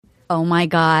Oh, my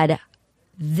God.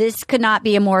 This could not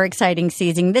be a more exciting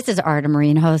season. This is Arda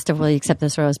Marine, host of Will You Accept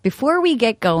This Rose? Before we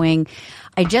get going,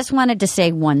 I just wanted to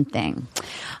say one thing.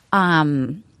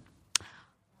 Over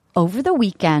the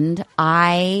weekend,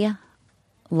 I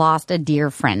lost a dear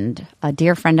friend. A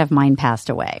dear friend of mine passed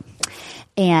away.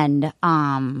 And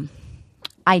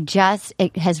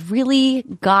it has really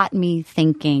got me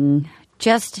thinking,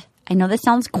 I know this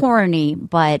sounds corny,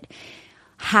 but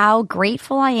how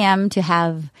grateful I am to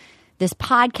have this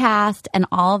podcast and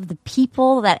all of the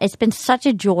people that it's been such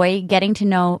a joy getting to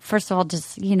know, first of all,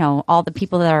 just, all the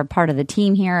people that are part of the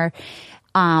team here.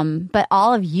 But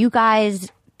all of you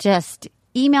guys just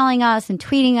emailing us and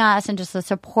tweeting us and just the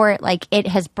support, it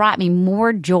has brought me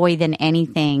more joy than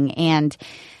anything. And,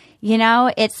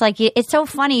 it's so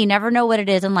funny. You never know what it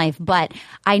is in life, but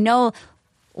I know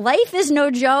life is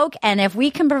no joke, and if we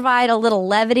can provide a little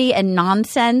levity and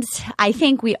nonsense, I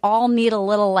think we all need a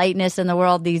little lightness in the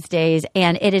world these days,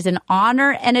 and it is an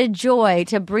honor and a joy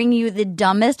to bring you the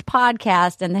dumbest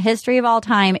podcast in the history of all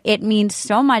time. It means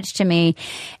so much to me,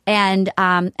 and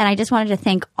I just wanted to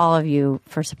thank all of you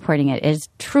for supporting it. It is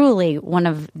truly one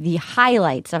of the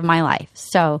highlights of my life.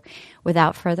 So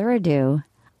without further ado,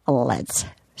 let's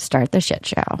start the shit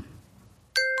show.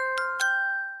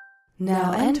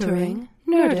 Now entering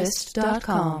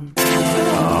Nerdist.com.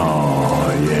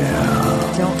 Oh,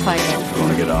 yeah. Don't fight it.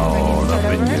 Gonna get all up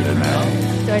in you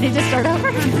tonight. Do I need to start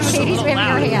over? Katie's waving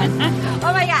her hand.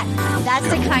 Oh, my God. That's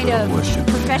the kind of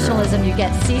professionalism you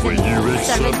get. Season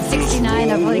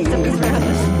 769 of Will You Accept This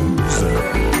Rose?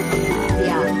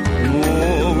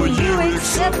 Yeah. Will you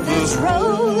accept this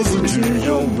rose into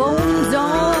your bone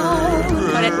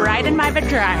zone? Put it right in my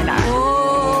vagina.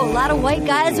 Oh, a lot of white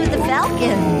guys with the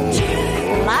falcon.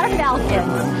 A lot of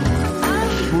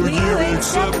falcons. Will you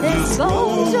accept this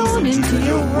bone zone into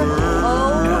your world?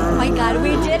 Oh, my God. We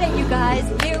did it, you guys.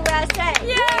 USA.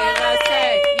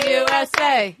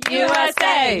 USA. USA.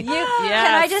 USA.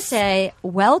 Can I just say,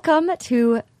 welcome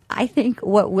to, I think,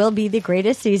 what will be the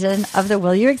greatest season of the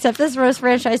Will You Accept This Rose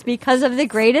franchise because of the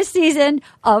greatest season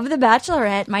of The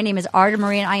Bachelorette. My name is Arda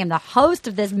Marine. I am the host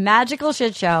of this magical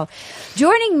shit show.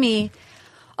 Joining me,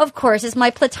 of course, is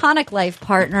my platonic life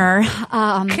partner.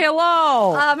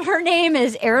 Hello. Her name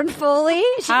is Erin Foley.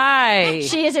 Hi.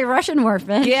 She is a Russian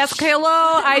orphan. Yes,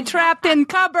 hello. I trapped in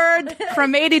cupboard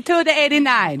from 82 to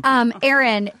 89.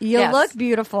 Erin, you look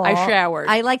beautiful. I showered.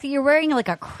 I like that you're wearing like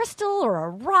a crystal or a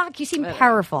rock. You seem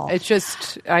powerful. It's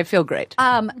just, I feel great.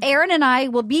 Erin and I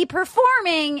will be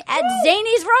performing at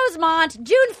Zany's Rosemont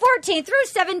June 14th through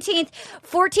 17th.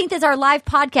 14th is our live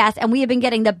podcast, and we have been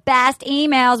getting the best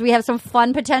emails. We have some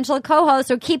fun potential co-hosts,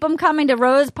 so keep them coming to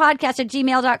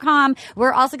rosepodcast@gmail.com.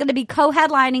 We're also going to be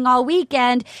co-headlining all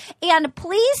weekend, and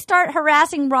please start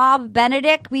harassing Rob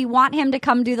Benedict. We want him to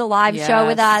come do the live show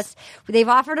with us. They've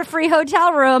offered a free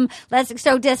hotel room.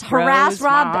 So just harass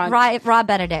Rob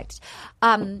Benedict.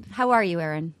 How are you,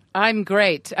 Erin? I'm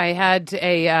great. I had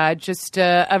a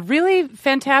really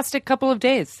fantastic couple of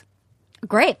days.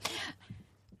 Great.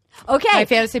 Okay. My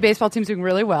fantasy baseball team's doing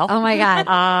really well. Oh, my God.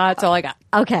 That's all I got.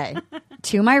 Okay.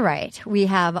 To my right, we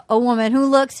have a woman who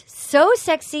looks so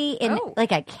sexy in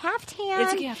like a caftan,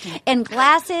 It's a caftan. and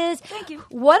glasses. Thank you.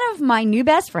 One of my new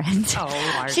best friends. Oh,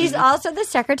 Martin. She's also the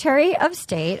Secretary of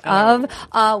State of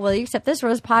Will You Accept This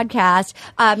Rose podcast.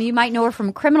 You might know her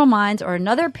from Criminal Minds or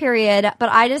Another Period, but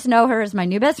I just know her as my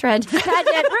new best friend, Paget Brewster.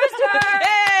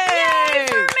 Yay! Yay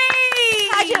for me!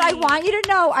 Paget, I want you to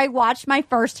know I watched my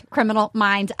first Criminal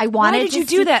Minds. I wanted Why did you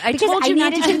do that? I because told you I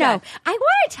not needed to do know. that. I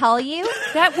want to tell you.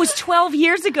 That was 12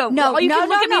 years ago. No, you can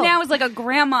look at no. me now as like a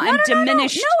grandma and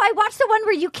diminished. No, I watched the one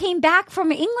where you came back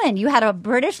from England. You had a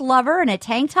British lover in a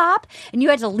tank top, and you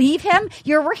had to leave him.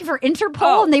 You were working for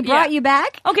Interpol, and they brought you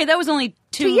back. Okay, that was only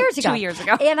 2 years ago. 2 years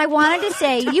ago. And I wanted to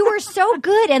say, you were so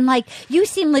good, and like you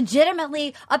seemed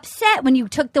legitimately upset when you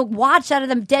took the watch out of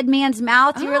the dead man's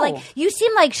mouth. You were like, you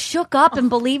seemed like shook up and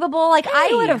believable. Like I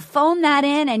would have phoned that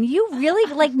in, and you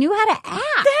really like knew how to act.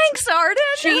 Thanks, Arden.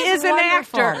 She is an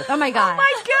actor. Oh my God. Oh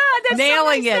my God, that's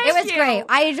Nailing so nice. it. It was great.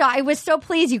 I was so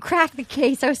pleased you cracked the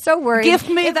case. I was so worried. Give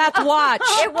me that watch.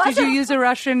 It Did you use a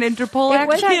Russian Interpol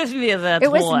accent? Give me that.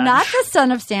 It was not the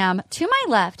son of Sam. To my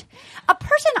left, a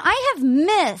person I have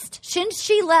missed since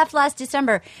she left last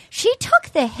December, she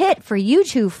took the hit for you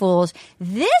two fools.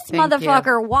 This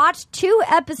motherfucker watched 2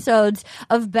 episodes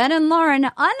of Ben and Lauren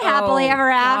Unhappily Ever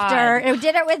After. It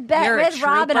did it with Ben, with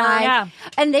Rob and I,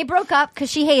 and they broke up because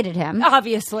she hated him,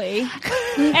 obviously.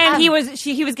 And he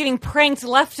was getting pranked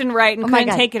left and right and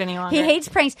couldn't take it any longer. He hates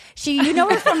pranks. You know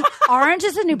her from Orange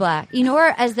Is the New Black. You know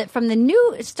her as from the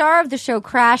new star of the show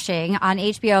Crashing on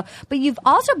HBO. But you've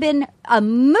also been a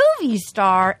movie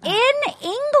star in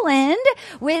England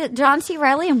with John C.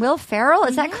 Reilly and Will Ferrell.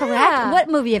 Is that correct? What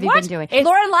movie have you been doing?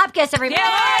 Lauren Lapkus, everybody.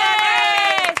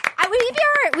 Yay!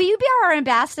 Will you be our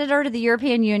ambassador to the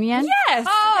European Union? Yes.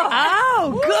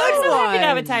 Oh, good one. I could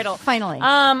have a title. Finally.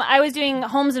 I was doing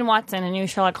Holmes and Watson, a new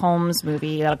Sherlock Holmes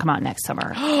movie that'll come out next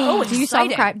summer. Do you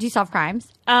solve crimes?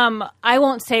 I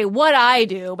won't say what I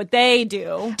do, but they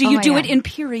do. Do you do it in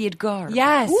period garb?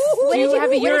 Yes. Do you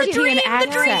have a European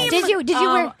accent? Did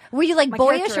you were you like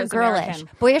boyish character or is girlish? American.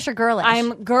 Boyish or girlish?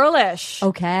 I'm girlish.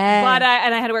 Okay. But I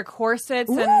had to wear corsets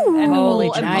and Holy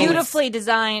a nice. beautifully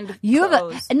designed You have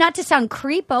clothes. not to sound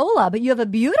creepola, but you have a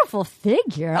beautiful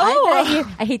figure. I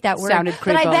hate that word. Sounded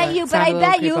but I bet creepola. you. But Sounded I a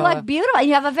little bet you creepola. look beautiful. And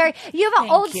you have an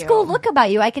old school look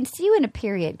about you. I can see you in a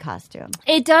period costume.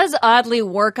 It does oddly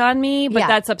work on me, but Yeah.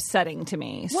 that's upsetting to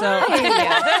me. So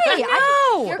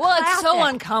I well, it's so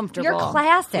uncomfortable. You're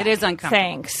classic. It is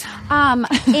uncomfortable. Thanks.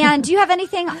 And do you have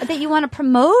anything that you want to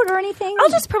promote or anything? I'll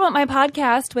just promote my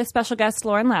podcast with special guest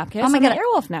Lauren Lapkus on the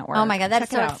Airwolf Network. Oh my God, that's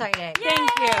Check so it out. exciting.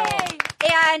 Thank you.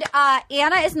 And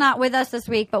Anna is not with us this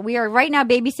week, but we are right now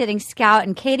babysitting Scout,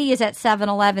 and Katie is at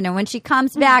 7-Eleven. And when she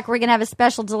comes back, we're going to have a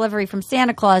special delivery from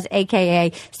Santa Claus,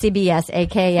 a.k.a. CBS,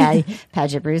 a.k.a.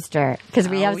 Paget Brewster, because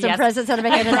we have some presents that have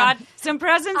been handed out. Some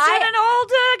presents in an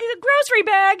old grocery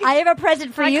bag. I have a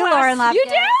present for you, class. Lauren Lapkus. You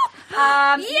do?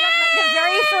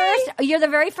 You're the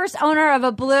very first owner of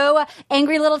a blue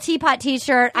Angry Little Teapot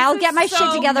T-shirt. I'll get my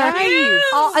shit together.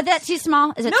 nice. That's too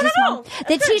small. Is it too small?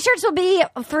 The T-shirts will be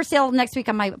for sale next week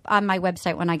on my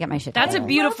website when I get my shit That's a together.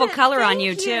 beautiful color on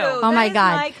you, too. Oh my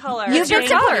God! My color. You've been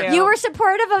Thank you. you were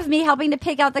supportive of me helping to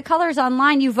pick out the colors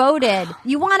online. You voted.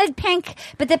 You wanted pink,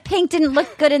 but the pink didn't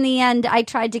look good in the end. I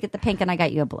tried to get the pink, and I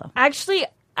got you a blue. Actually,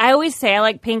 I always say I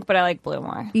like pink, but I like blue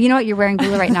more. You know what? You're wearing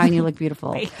blue right now, and you look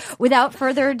beautiful. Without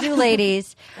further ado,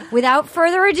 ladies,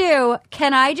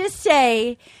 can I just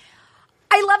say,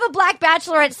 I love a black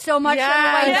bachelorette so much.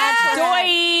 Yes. Than a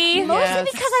white bachelorette.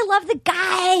 Mostly because I love the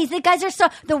guys. The guys are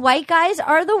the white guys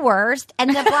are the worst, and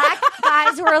the black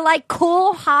guys who are like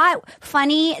cool, hot,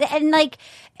 funny, and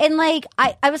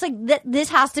I was like, this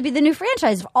has to be the new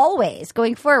franchise always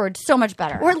going forward. So much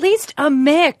better. Or at least a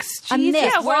mix. A Jesus,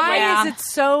 mix. Why is it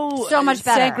so much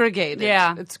better. segregated?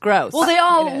 Yeah. It's gross. Well, they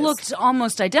all It is. looked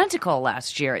almost identical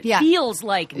last year. It Yeah. feels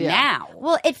like now.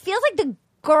 Well, it feels like the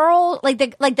girl, like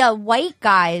the white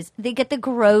guys, they get the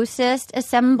grossest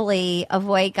assembly of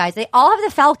white guys. They all have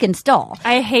the Falcon still.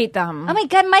 I hate them. Oh my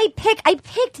God, I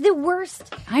picked the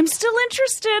worst. I'm still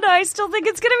interested. I still think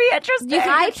it's going to be interesting.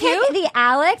 I picked the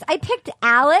Alex. I picked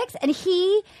Alex, and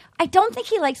I don't think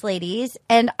he likes ladies,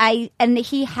 and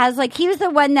he has he was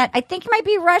the one that I think might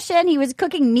be Russian. He was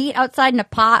cooking meat outside in a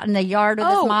pot in the yard with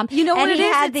his mom. You know and what it he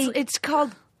is? had It's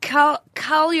called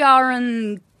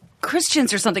Kalyaran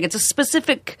Christians or something. It's a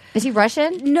specific. Is he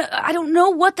Russian? No, I don't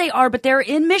know what they are, but they're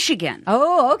in Michigan.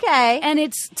 Oh, okay. And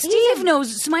Steve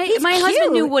knows. My husband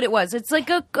cute. knew what it was. It's like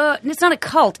it's not a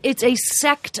cult. It's a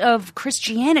sect of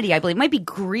Christianity, I believe. It might be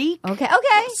Greek. Okay.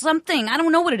 Something. I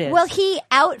don't know what it is. Well, he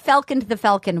out-falconed the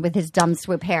falcon with his dumb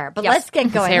swoop hair. But let's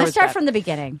get going. hair Let's was start bad. from the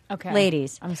beginning. Okay.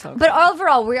 Ladies. I'm so But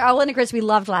overall, we're all in agreement. We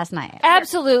loved last night.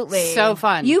 Absolutely. So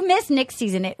fun. You missed Nick's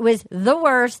season. It was the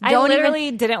worst. I literally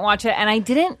didn't watch it, and I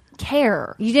didn't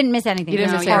care. You didn't miss anything. You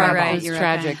didn't It was miss horrible. it. right. It was You're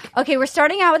tragic. Okay, we're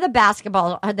starting out with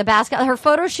her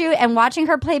photo shoot and watching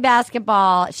her play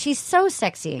basketball. She's so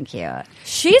sexy and cute.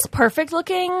 She's perfect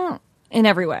looking in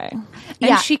every way. And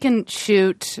Yeah. she can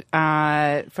shoot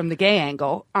from the gay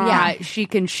angle. Yeah. She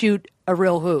can shoot a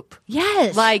real hoop.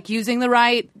 Yes. Like using the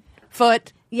right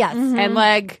foot Yes. and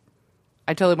leg.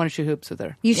 I totally want to shoot hoops with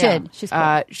her. You should. She's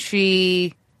cool.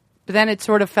 But then it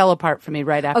sort of fell apart for me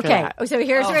right after Okay, that. so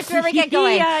here's where we get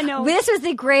going. Yeah, I know. This was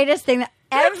the greatest thing that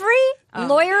every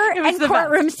lawyer and the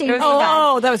courtroom best. scene. It was the best.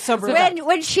 Oh, that was so brutal.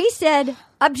 When she said,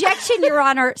 "Objection, Your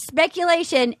Honor,"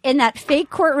 speculation in that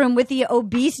fake courtroom with the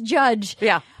obese judge.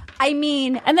 Yeah. I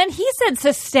mean, And then he said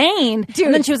sustained,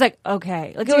 and then she was like,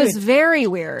 okay. Like, it was very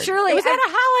weird. truly, It was at a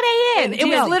Holiday Inn.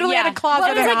 It was literally at a closet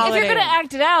Well, it was at a like, if Holiday you're going to Inn.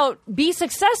 act it out, be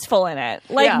successful in it.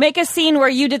 Like, make a scene where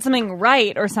you did something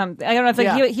right or something. I don't know if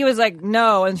like, he was like,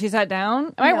 no, and she sat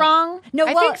down. Am I wrong? no,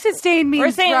 I well, think sustained means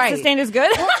We're saying right. sustained is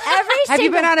good? Have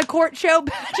you been on a court show?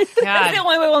 That's the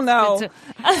only way we'll know.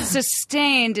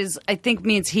 Sustained is, I think,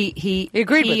 means he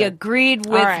agreed with her. agreed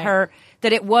with All right. her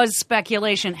that it was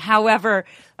speculation. However,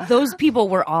 those people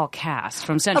were all cast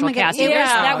from Central my God, Casting. yeah.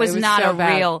 That was It was not so a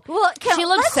bad. real. Well, She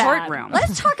looks let's- sad. courtroom.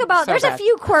 Let's talk about. There's a bad.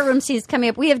 few courtroom scenes coming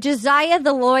up. We have Josiah,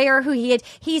 the lawyer, who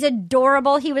he's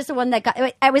adorable. He was the one that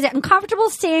got. I was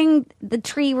uncomfortable seeing the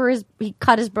tree where he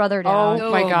cut his brother down. Oh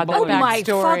my God, that Oh my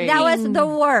backstory. That was the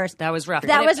worst. That was rough.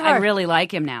 That was I rough. really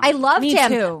like him now. I loved Me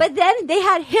him, too. but then they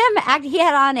had him act. He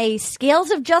had on a Scales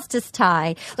of Justice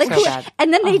tie, So bad.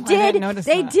 and then they didn't did. notice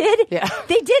They that. did. Yeah.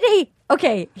 They did a.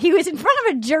 Okay, he was in front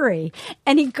of a jury,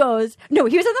 and he goes, "No,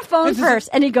 he was on the phone first,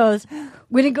 and he goes,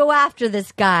 we're gonna go after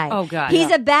this guy. Oh, God. he's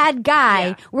Yeah. a bad guy.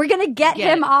 Yeah. We're gonna get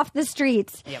Get him it. off the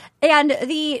streets." Yep. And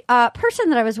the person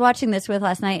that I was watching this with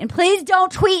last night, and please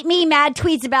don't tweet me mad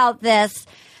tweets about this.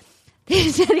 He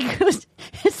said, he goes,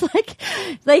 it's like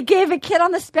they gave a kid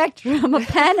on the spectrum a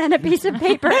pen and a piece of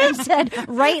paper and said,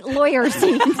 write lawyer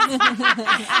scenes. Meaning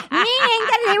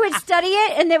that they would study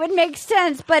it and it would make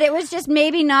sense, but it was just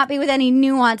maybe not be with any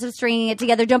nuance of stringing it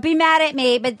together. Don't be mad at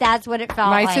me, but that's what it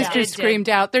felt My like. sister screamed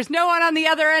out, "There's no one on the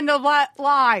other end of that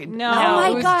line." No. Oh my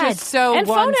it was God. just so And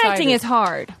phone one-sided. acting is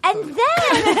hard. And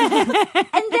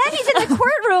then he's in the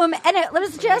courtroom, and it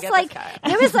was just like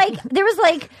there was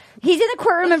like he's in the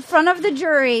courtroom in front of the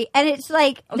jury, and it's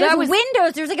like there's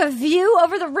windows. There's like a view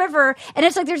over the river, and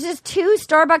it's like there's just two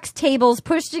Starbucks tables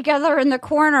pushed together in the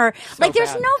corner. Like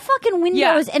there's bad. no fucking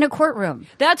windows in a courtroom.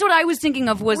 That's what I was thinking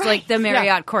of was like the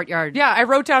Marriott Courtyard. Yeah, I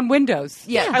wrote down windows.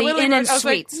 Yeah, I the literally Inn and wrote- I was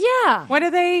like, Suites. Yeah. What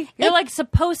are they? You're like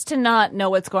supposed to not know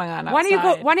what's going on outside. Why don't you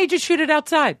go? Why don't you just shoot it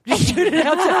outside? Just shoot it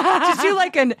outside. Just do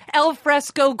like an al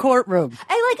fresco courtroom.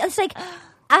 It's like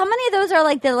how many of those are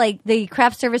like the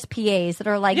craft service PAs that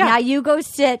are like, Yeah. now you go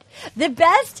sit. The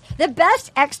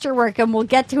best extra work, and we'll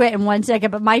get to it in 1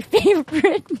 second, but my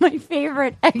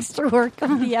favorite extra work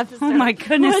of the episode Oh, my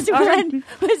goodness.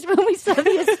 was when we saw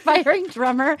the aspiring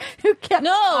drummer who kept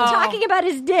talking about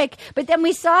his dick, but then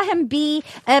we saw him be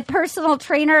a personal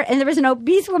trainer, and there was an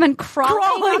obese woman crawling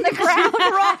on the ground.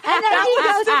 And then he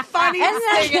goes, the funniest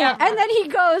thing ever. and then he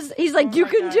goes, he's like, you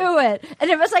can do it. And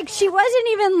it was like, she wasn't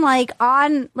even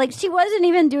she wasn't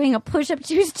even doing a push-up.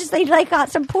 She was just, they got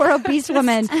some poor obese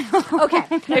woman. Okay.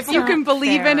 If you can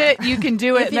believe in it, you can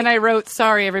do it. And then I wrote,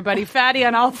 "Sorry, everybody, fatty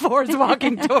on all fours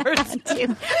walking towards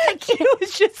you." It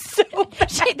was just so bad.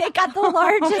 They got the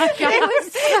largest. It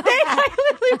was so bad. I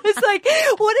literally was like,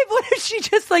 what if she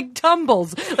just like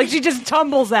tumbles? Like she just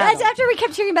tumbles out. That's after we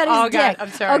kept hearing about his Oh, God, dick. I'm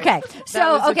sorry. Okay,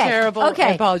 so was a terrible- Okay, I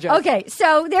apologize. Okay,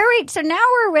 so so now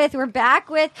we're back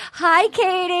with hi,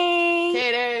 Katie.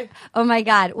 Katie. Oh my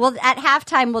God. Well, at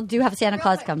halftime we'll do have Santa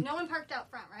Claus come. No one parked out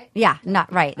front, right? Yeah,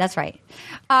 not right. That's right.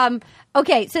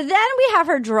 Okay, so then we have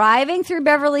her driving through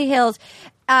Beverly Hills,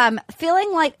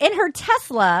 feeling like in her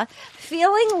Tesla,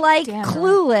 feeling like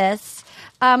clueless.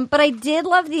 But I did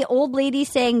love the old lady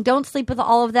saying, "Don't sleep with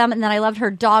all of them," and then I loved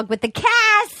her dog with the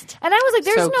cast. And I was like,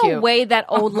 there's So no cute. way that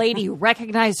old lady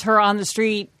recognized her on the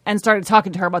street and started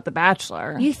talking to her about The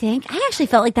Bachelor. You think? I actually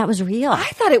felt like that was real. I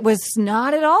thought it was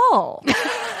not at all.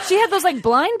 She had those like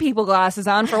blind people glasses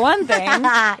on for one thing.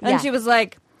 Yeah. And she was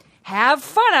like, have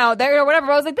fun out there or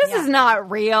whatever. I was like, this is not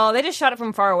real. They just shot it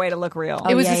from far away to look real.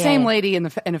 It was yeah, the yeah, same yeah. lady in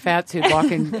a fat suit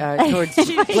walking towards.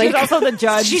 She's also the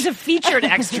judge. She's a featured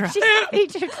extra.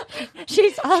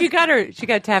 She's She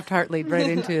got Taft Hartley right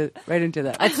into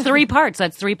that. That's 3 parts.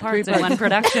 That's 3 parts in one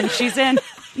production. She's in.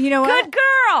 You know what? Good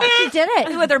girl. She did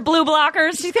it. With her blue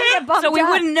blockers. She's gonna get bumped so we up.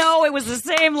 wouldn't know it was the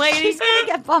same lady. She's gonna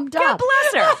get bumped up. God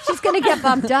bless her. She's gonna get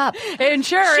bumped up.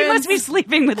 Insurance. She must be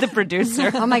sleeping with the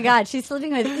producer. Oh my God, she's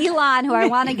sleeping with Elon, who I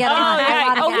want to get on. yeah. I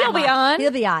wanna Oh, get he'll be on?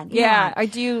 He'll be on. Yeah.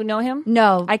 Do you know him?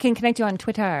 No. I can connect you on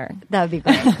Twitter. That would be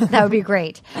great. That would be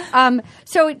great.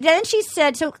 So then she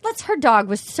said, her dog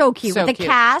was so cute. So with the cute.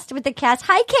 cast.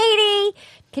 Hi, Katie.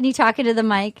 Can you talk into the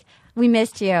mic? We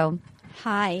missed you.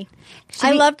 Hi. Should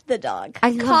I we- loved the dog. I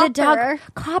love the dog.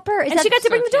 Copper. Is And she got to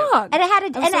bring the dog. And it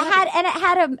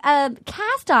had a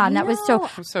cast on that was so.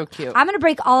 So cute. I'm going to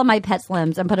break all of my pet's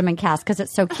limbs and put them in cast because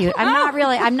it's so cute. I'm not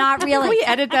really. Can we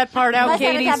edit that part out, Let's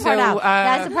edit Katie? that part out.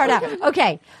 That's the part out.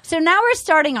 Okay, so now we're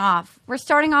starting off. We're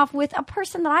starting off with a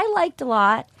person that I liked a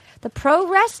lot. the pro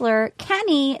wrestler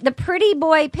Kenny, the pretty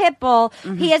boy Pitbull.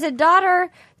 He has a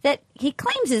daughter that he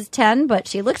claims is 10, but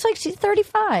she looks like she's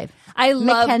 35. I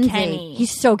love Mackenzie. Kenny.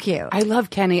 He's so cute. I love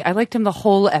Kenny. I liked him the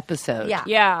whole episode. Yeah.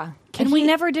 Yeah. And we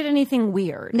never did anything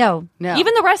weird. No.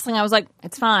 Even the wrestling, I was like,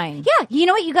 it's fine. Yeah, you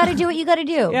know what? You got to do what you got to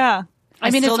do. Yeah. I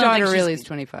mean, his still don't think daughter she's- really is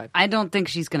 25. I don't think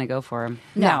she's going to go for him.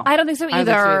 No. I don't think so I don't think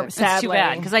so either, either. It's too sadly. It's too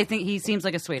bad because I think he seems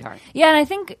like a sweetheart. Yeah, and I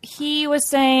think he was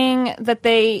saying that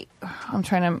I'm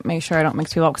trying to make sure I don't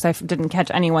mix people up because I didn't catch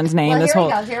anyone's name Well, this here whole.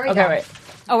 we go, here we okay, go. wait.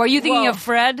 Oh, are you thinking Whoa. of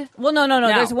Fred? Well, no. No.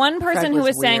 There's one person Fred who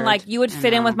was was saying weird. like you would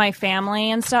fit in with my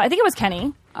family and stuff. I think it was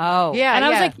Kenny. Oh. Yeah, And I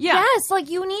was like, yeah. yes, like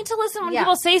you need to listen when Yeah.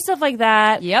 people say stuff like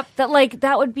that. Yep. That like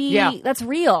that would be Yeah. that's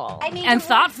real. I mean, And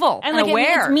thoughtful and like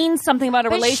aware. it means something about a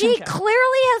but relationship. she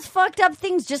clearly has fucked up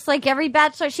things just like every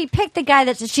bachelor. She picked the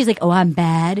guy she's like, oh, I'm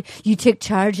bad. You took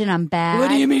charge and I'm bad. What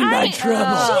do you mean by She trouble?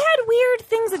 had weird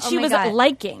things that she my was God.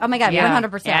 liking. Oh my God, Yeah.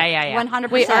 100%. Yeah.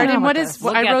 100%. Wait, Arden, what is?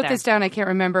 We'll I get wrote there. this down. I can't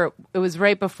remember. It was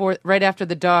right after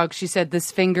the dog. She said, "This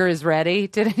finger is ready."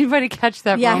 Did anybody catch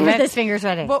that Yeah, moment? who's this finger's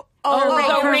ready? Well, the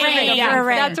her ring. ring. Yeah, Her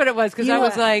ring. that's what it was. Because I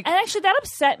was like, And actually, that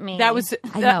upset me. that was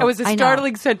I know, that was a I know.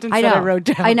 startling sentence I know. that I wrote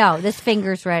down. I know. This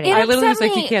finger's ready. It I literally was upset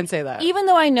like, me, you can't say that. Even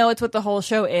though I know it's what the whole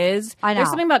show is, I know. there's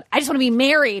something about I just want to be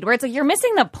married where it's like you're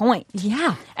missing the point.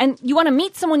 Yeah. And you want to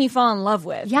meet someone you fall in love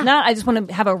with. Yeah. Not I just want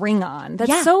to have a ring on. That's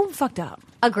Yeah. so fucked up.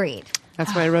 Agreed.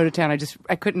 That's why I wrote it down.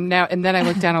 I couldn't now. And then I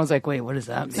looked down. I was like, wait, what does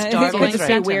that mean? Startling It's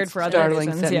sentence. Weird for other startling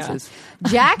reasons, yeah. sentences.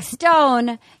 Jack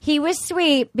Stone, he was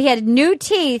sweet. He had new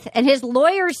teeth, and his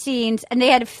lawyer scenes, and they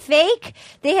had fake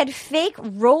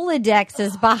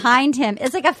Rolodexes behind him.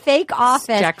 It's like a fake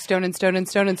office. Jack Stone and Stone and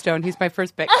Stone and Stone. He's my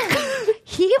first pick.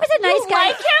 He was a nice guy.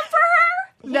 Like him for her?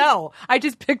 No, I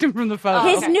just picked him from the phone.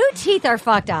 His new teeth are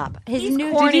fucked up. His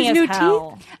new corny as new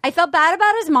hell. teeth. I felt bad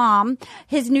about his mom.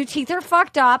 His new teeth are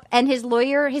fucked up, and his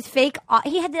lawyer, his fake.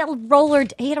 He had a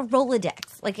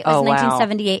Rolodex, like it was Oh, wow.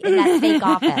 1978 in that fake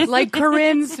office. Like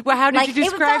Corinne's. Well, how did you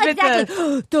describe it?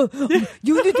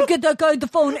 You need to get that guy on the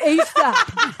phone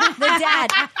ASAP. The dad,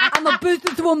 I'm a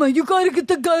businesswoman. You got to get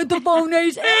the guy on the phone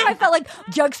ASAP. I felt like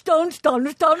Jack Stone. Jack Stone,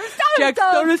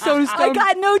 Stone. I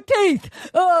got no teeth.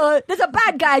 There's a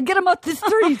bad guy. Get him off the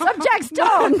streets. I'm Jack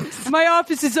Stone. My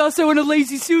office is also in a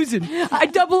Lazy Susan. I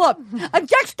double up. I'm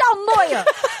Jack Stone lawyer.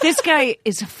 This guy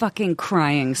is fucking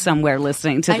crying somewhere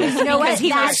listening to this You know what? because he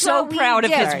was That's so what we proud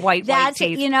of do. his white You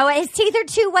teeth. know what? His teeth are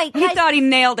too white. He thought he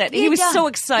nailed it. He was so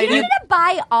excited. You don't need to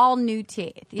buy all new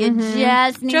teeth. You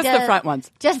just need Just to, the front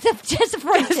ones. Just the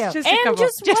front two. Just a And couple.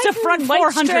 just a front white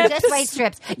 400. strips. Just white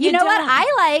strips. You know what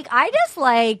I just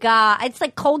like, it's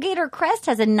like Colgate or Crest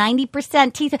has a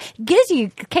 90% teeth. Gives you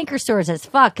canker sores as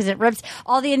fuck because it rips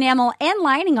all the enamel and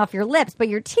lining off your lips, but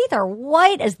your teeth are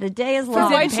white as the day is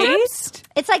long. white strips?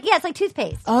 It's like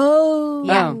toothpaste. Oh.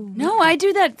 Yeah. No, I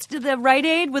do that. The Rite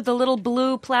Aid with the little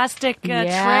blue plastic tray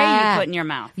you put in your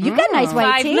mouth. You've got nice white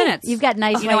 5 teeth. minutes. You've got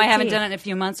nice You know, white I haven't teeth. done it in a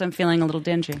few months. I'm feeling a little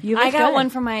dingy. I got one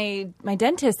from my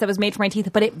dentist that was made for my teeth,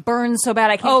 but it burns so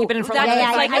bad I can't keep it in for that- longer than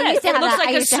yeah, 5 yeah, minutes. used to have It looks that. like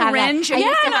I a used to have that. syringe. I used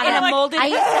to have and that. I'm molded. I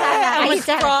used to have that. I I'm used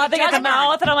to have that. frothing at the It does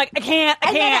mouth, and I'm like, I can't.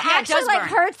 And then it actually does like burn.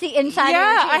 hurts the inside of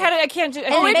Yeah, your teeth. I had it. I can't do.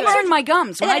 Oh, it it makes burned my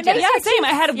gums when and I it did makes it. Yeah, same. I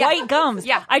had Yeah. white gums.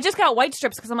 Yeah. I just got white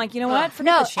strips because I'm like, you know what?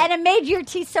 Forget No, this shit. and it made your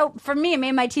teeth so. For me, it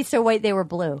made my teeth so white they were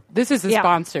blue. This is a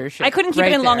sponsorship. I couldn't keep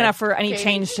right it in long there. enough for any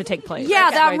change to take place. Yeah,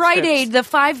 that white Rite strips. Aid, the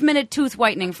 5-minute tooth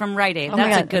whitening from Rite Aid. my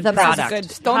That's a God, good the best. product.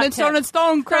 Good. Stone Hot and Stone tip. and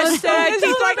Stone. Chris said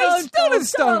teeth whitening. Stone and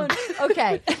Stone.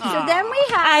 Okay, so then we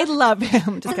have. I love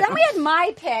him. So then we had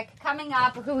my pick coming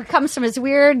up, who comes from his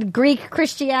weird Greek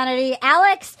Christianity.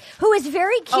 Alex, who is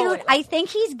very cute. I think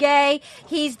he's gay.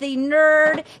 He's the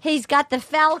nerd. He's got the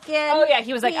falcon. Oh yeah,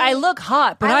 he was like, I look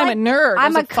hot, but I'm a nerd. I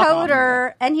I'm was a like, fuck off.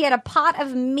 coder, and he had a pot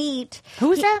of meat.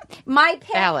 Who's that? My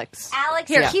pick, Alex. Alex,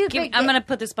 Here, cute. give me, big- I'm going to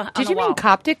put this behind Did on you the wall. mean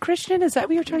Coptic Christian? Is that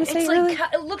what you were trying to say? It's Really?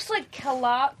 like it looks like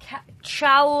Chalaberian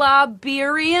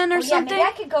or Yeah, something. maybe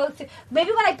I could go through.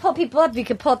 Maybe when I pull people up, you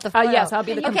could pull up the photo. Yes, I'll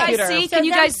be the Can you guys computer. see? So Can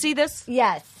you then- guys see this?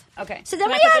 Yes. Okay. So then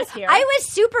Can we I put had. this here? I was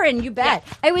super, and you bet.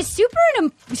 I was super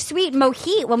in a sweet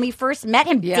Mohit when we first met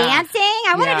him dancing.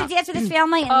 I wanted Yeah. to dance with his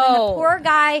family, and then the poor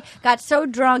guy got so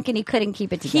drunk and he couldn't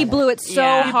keep it together. He blew it so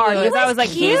Yeah. hard He because I was was like,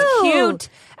 cute. he's cute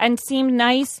and seemed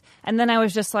nice, and then I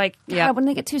was just like, Yeah. God, when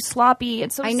they get too sloppy,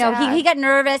 it's so I know sad. he got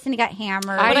nervous and he got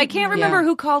hammered. But I can't remember yeah.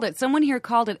 who called it. Someone here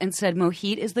called it and said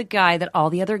Mohit is the guy that all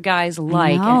the other guys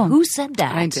like. know. And who said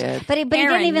that? I did. but he Aaron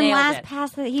didn't even nailed last it.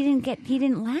 past the. He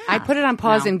didn't laugh. I put it on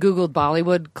pause No. and Googled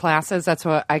Bollywood classes. That's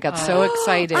why I got so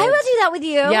excited. I will do that with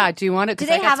you. Yeah, do you want it? Do Because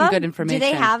they I got have some them? good information. Do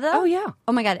they have them? Oh yeah.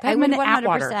 Oh my god, They have I would them in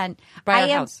Atwater, 100%. by our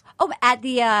house. Oh, at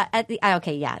the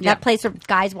okay, yeah, Yeah. that place where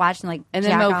guys watch and like And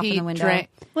then jack off in the Mohit window. drank.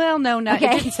 Well, no, Okay. it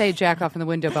didn't say jack off in the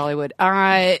window, Bollywood.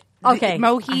 Okay.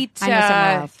 Mohit. I know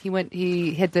somewhere else.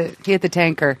 He hit the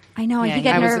tanker. I know, and Yeah, he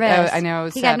got I was- nervous. I know, I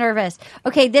was he sad. got nervous.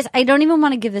 Okay, I don't even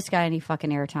want to give this guy any fucking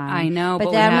airtime. I know, but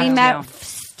but we then have we to. met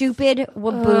stupid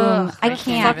Waboom. I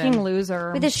can't. Fucking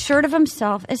loser. With a shirt of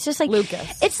himself, it's just like Lucas.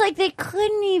 It's like they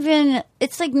couldn't even.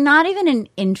 It's like not even an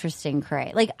interesting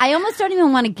cray. Like I almost don't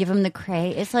even want to give him the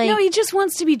cray. It's like No, he just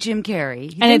wants to be Jim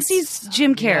Carrey. He And thinks it's- he's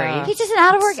Jim Carrey. he's just an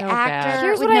out of work so actor. bad.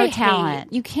 Here's with what no I talent.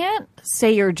 hate. You can't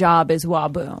say your job is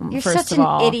Waboom. You're first such of an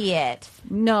all. idiot.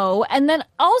 No, and then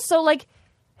also like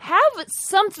have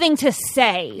something to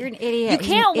say. You're an idiot. You He's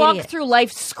can't an walk idiot. through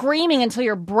life screaming until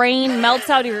your brain melts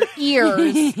out of your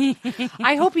ears.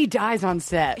 I hope he dies on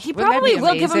set. He Wouldn't that probably be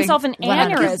will give amazing? himself an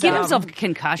aneurysm. Give himself a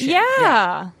concussion.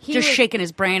 Yeah. Just shaking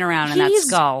his brain around in that He's-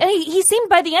 skull. and he seemed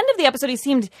by the end of the episode, he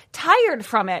seemed tired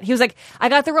from it. He was like, "I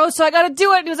got the roast, so I got to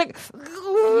do it." And he was like,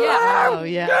 Oh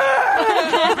yeah.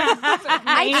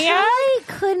 I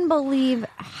truly couldn't believe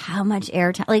how much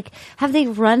airtime. Like, have they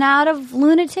run out of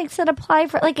lunatics that apply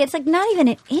for? Like, it's like not even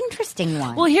an interesting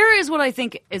one. Well, here is what I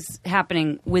think is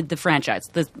happening with the franchise.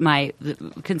 My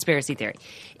conspiracy theory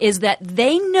is that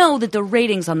they know that the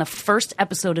ratings on the first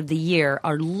episode of the year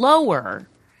are lower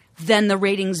than the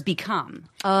ratings become.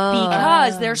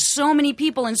 Because there's so many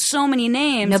people and so many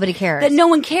names. Nobody cares. That no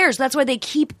one cares. That's why they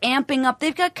keep amping up.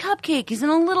 They've got Cupcake. He's in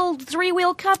a little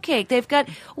 3-wheel cupcake. They've got,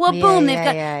 boom. They've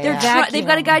got they've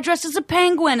got a guy dressed as a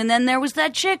penguin. And then there was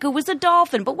that chick who was a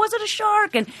dolphin. But was it a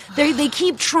shark? And they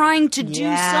keep trying to do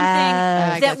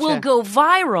something that will go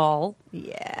viral.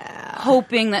 Yeah.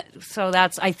 Hoping that, so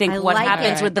that's, I think, I what like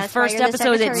happens it. with the That's why first you're the episode.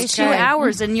 Secretary It's of 2 State.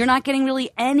 hours and you're not getting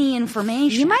really any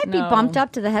information. you might be No. bumped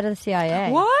up to the head of the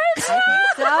CIA. "What?" I think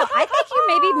so. I think you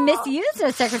maybe misused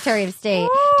as Secretary of State.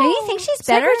 Don't you think she's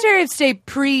better? Secretary of State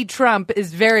pre-Trump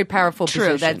is very powerful. True,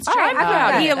 position. that's All right, I'm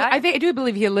proud of that. I do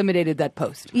believe he eliminated that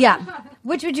post. Yeah.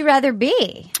 Which would you rather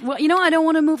be? Well, I don't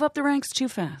want to move up the ranks too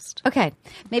fast. Okay.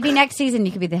 Maybe next season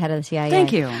you could be the head of the CIA.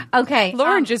 Thank you. Okay.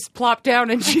 Lauren just plopped down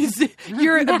and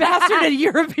you're ambassador to the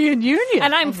European Union.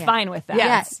 And I'm fine with that.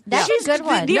 Yes. That's a good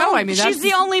one. No, I mean, she's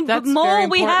the only that's mole very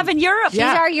we have in important. Europe. She's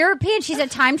our European. She's a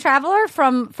time traveler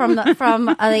from the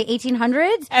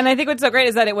 1800s. And I think what's so great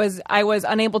is that I was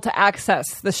unable to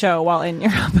access the show while in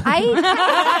Europe. I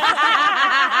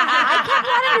kept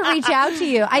wanting to reach out to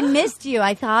you. I missed you.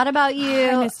 I thought about you.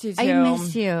 I missed you too. I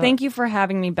missed you. Thank you for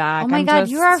having me back. Oh my I'm God,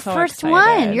 just you're our so first excited.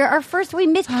 one. You're our first. We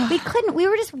missed. We couldn't. We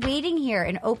were just waiting here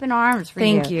in open arms for you.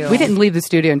 Thank you. We didn't leave the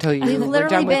studio until you We've were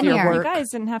literally done with been your here. You work. guys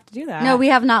didn't have to do that. No, we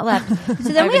have not left. So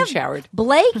then I've we been have showered.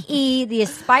 Blake E., the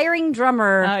aspiring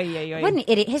drummer. Ay, ay, ay. What an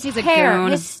idiot! His a hair,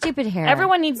 goon. his stupid hair.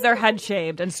 Everyone needs their head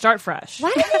shaved and start fresh.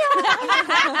 Why do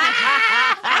they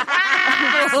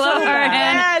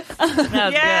Yes.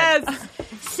 Yes.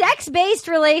 sex-based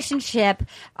relationship?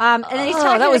 And then he's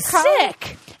talking that to was Carly.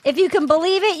 sick. If you can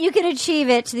believe it, you can achieve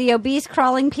it. To the obese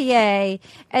crawling PA,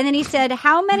 and then he said,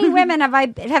 "How many women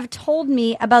have told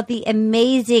me about the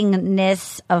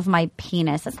amazingness of my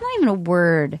penis?" That's not even a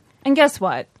word. And guess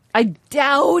what? I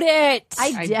doubt it.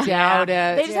 I doubt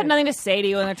it. They just have nothing to say to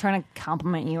you, and they're trying to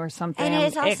compliment you or something. And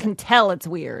it's I also- can tell it's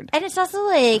weird. And it's also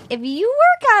like, if you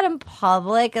work out in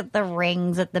public at the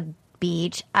rings at the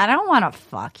beach, I don't want to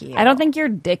fuck you. I don't think your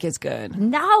dick is good.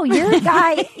 No, you're a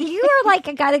guy. You are like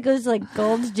a guy that goes to like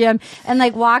Gold's Gym and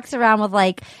like walks around with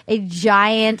like a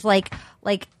giant like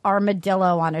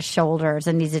armadillo on his shoulders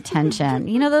and needs attention.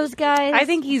 You know those guys? I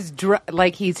think he's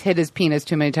he's hit his penis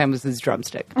too many times with his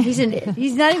drumstick. he's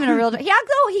not even a real. Yeah,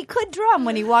 though he could drum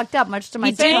when he walked up. Much to my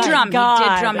He did surprise. drum. He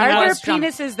did drum. He Are there was drum.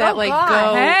 penises that Oh, like God.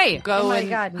 go Hey. go Oh my in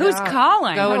God, Who's no.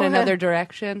 calling? go in Go another ahead.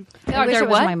 direction? I wish there it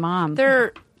was what? my mom.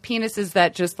 They're penises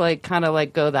that just like kind of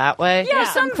like go that way. Yeah,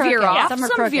 some veer crooked. off. Some are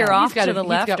Some crooked. veer He's off got to a- the he's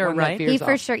left got or one that right. veers He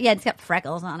for off. sure. Yeah, it's got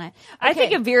freckles on it. I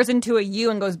think it veers into a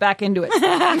U and goes back into it.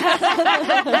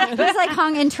 He's like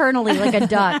hung internally like a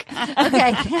duck.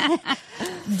 Okay.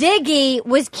 Diggy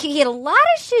was cute. He had a lot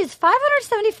of shoes.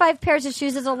 575 pairs of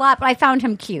shoes is a lot, but I found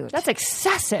him cute. That's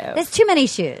excessive. There's too many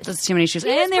shoes. That's too many shoes.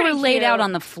 was And they were pretty laid cute. out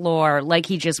on the floor like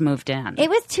he just moved in. It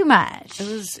was too much. He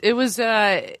was He was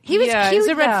It cute, was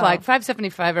a red though. flag.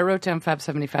 575. I wrote down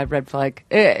 575 red flag.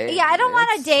 Yeah, I don't want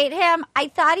to date him. I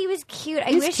thought he was cute.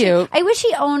 He's cute. I wish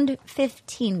he owned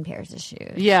 15 pairs of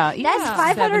shoes. Yeah, That's yeah.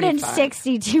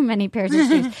 560 too many pairs of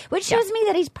shoes, which shows me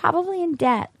that he's probably in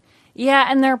debt. Yeah,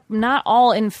 and they're not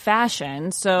all in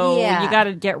fashion, so Yeah. you got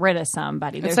to get rid of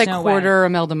somebody. There's It's like no quarter way.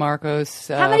 Imelda Marcos.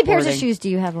 How many pairs of hoarding. shoes do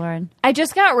you have, Lauren? I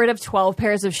just got rid of 12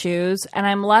 pairs of shoes, and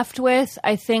I'm left with,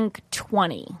 I think,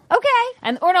 20.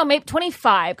 Okay. Or no, maybe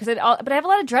 25, but I have a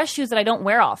lot of dress shoes that I don't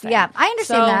wear often. Yeah, I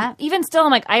understand So that. Even still,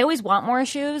 I'm like, I always want more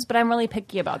shoes, but I'm really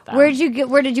picky about them. Where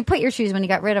did you put your shoes when you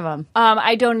got rid of them?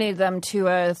 I donated them to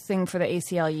a thing for the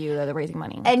ACLU, the raising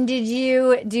money. And did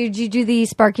you do the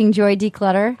Sparking Joy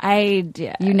declutter? I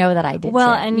did. You know that I did.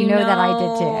 Well, too. and you know that I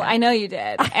did too. I know you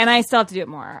did, and I still have to do it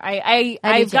more. I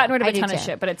I've do gotten too. rid of I a do ton of too.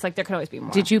 shit, but it's like there could always be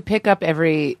more. Did you pick up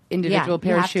every individual Yeah,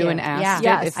 pair you of have shoe to. and ask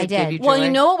Yeah. it Yes. if I it did. gave you Well, joy?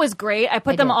 you know what was great? I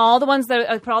put did. all the ones that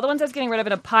I was getting rid of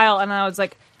in a pile, and I was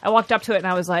like, I walked up to it and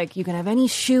I was like, "You can have any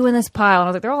shoe in this pile," and I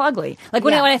was like, "They're all ugly." Like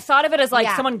when Yeah. I thought of it as like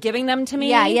Yeah. someone giving them to me,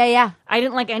 Yeah. I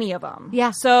didn't like any of them. Yeah.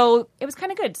 So it was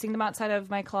kind of good seeing them outside of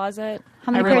my closet.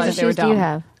 How many I pairs of realized they were shoes do you dumb.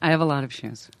 have? I have a lot of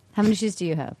shoes. How many shoes do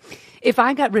you have? If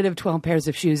I got rid of 12 pairs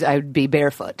of shoes, I would be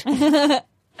barefoot.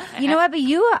 You know what? But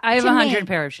you, I have to me- 100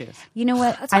 pair of shoes. You know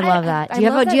what? That's I what love that. I Do you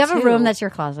have love do you that have a too. room that's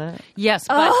your closet? Yes,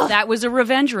 but that was a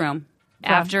revenge room.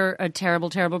 After a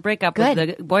terrible, terrible breakup Good.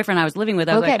 with the boyfriend I was living with,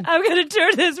 I was Okay. like, I'm going to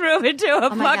turn this room into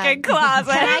a my fucking God.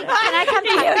 closet. Can I come?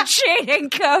 You cheating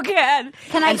cokehead.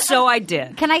 Can I? And so I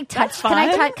did. Can I touch?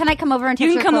 Can I come over and touch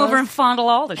You your can come over clothes? and fondle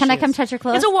all the shoes. Can I come touch your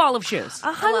clothes? It's a wall of shoes.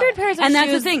 100 pairs of And shoes.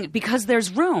 that's the thing, because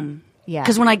there's room. Yeah.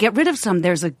 Because when I get rid of some,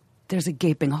 there's a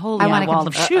gaping hole I in wanna a wall come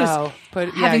of to- shoes. But,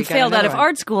 yeah, Having you got failed out another of one.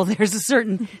 art school, there's a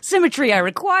certain symmetry I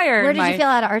require. Where in did you my fail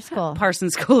out of art school?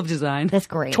 Parsons School of Design. That's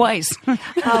great. Twice. What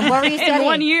were you studying? In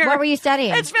 1 year. What were you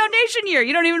studying? It's foundation year.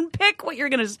 You don't even pick what you're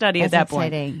going to study at That's that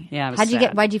point. exciting. Yeah, it was How'd you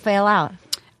sad. why'd you fail out?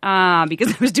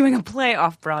 Because I was doing a play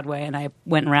off Broadway, and I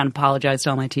went around and apologized to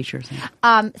all my teachers. So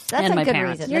that's And a my good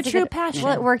parents. reason. Your That's a true good- passion.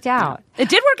 Well, it worked out. It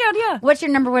did work out, yeah. What's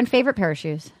your number one favorite pair of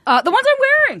shoes? The ones I'm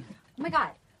wearing. Oh my god!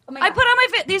 Oh my I put on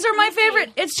my these are my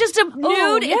favorite. It's just a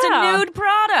nude. It's yeah. a nude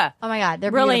Prada. Oh my god! They're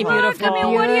Really beautiful. beautiful. I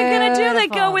mean, what are you going to do? They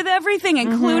go Beautiful. with everything,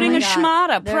 including Oh a my schmata.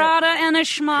 God. They're- Prada and a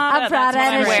schmata. A Prada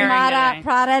and a That's what I'm wearing schmata. today.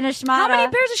 Prada and a schmata. How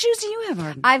many pairs of shoes do you have,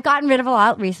 Arden? I've gotten rid of a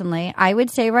lot recently. I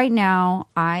would say right now,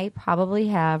 I probably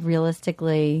have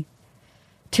realistically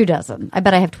 24. I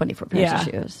bet I have 24 pairs Yeah. of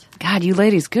shoes. God, you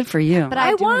ladies, good for you. But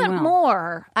I I want well.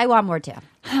 more. I want more too.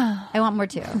 I want more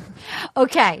too.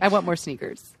 Okay. I want more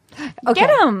sneakers. Okay. Get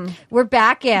 'em. We're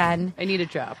back in. I need a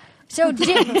job. So,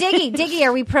 Diggy,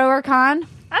 are we pro or con?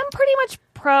 I'm pretty much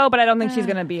pro, but I don't think she's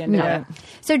going to be into it.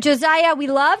 So Josiah, we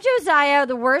love Josiah.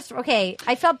 The worst. Okay,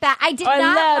 I felt bad. I did I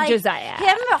not love like Josiah.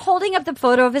 him holding up the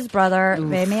photo of his brother.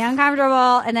 Made me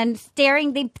uncomfortable. And then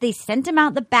staring. They sent him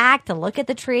out the back to look at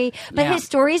the tree. But Yeah. his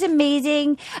story's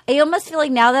amazing. I almost feel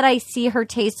like now that I see her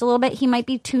taste a little bit, he might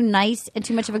be too nice and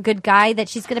too much of a good guy that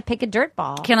she's going to pick a dirt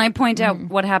ball. Can I point out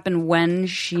what happened when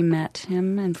she met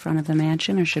him in front of the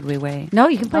mansion, or should we wait? No,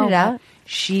 you can put it out.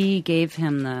 She gave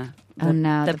him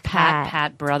the pat.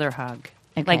 pat brother hug.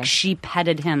 Okay. Like she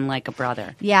petted him like a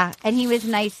brother. Yeah, and he was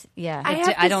nice. Yeah.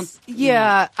 I don't.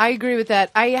 Yeah, I agree with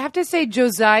that. I have to say,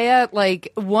 Josiah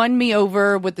won me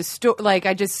over with the story.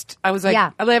 I was like,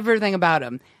 Yeah. I love everything about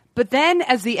him. But then,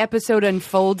 as the episode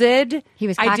unfolded, He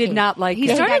was I cocky. did not like. He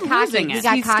it. started got cocky. losing it. He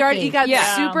got cocky. He got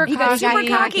Yeah. super He got cocky. super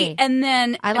Super cocky, and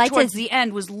then I liked towards his- the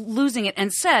end was losing it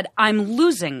and said, "I'm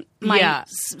losing my Yeah.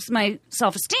 my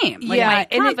self esteem, Yeah, my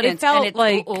and confidence." it felt and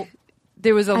like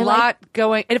there was a I lot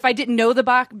going. And if I didn't know the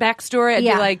backstory, I'd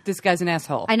Yeah. be like, "This guy's an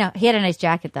asshole." I know. He had a nice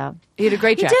jacket, though. He had a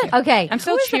great jacket. Okay. I'm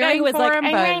still Who's the guy cheering who was for like, him.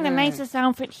 I'm but, wearing the nicest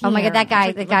outfit here. Oh my god, that guy! I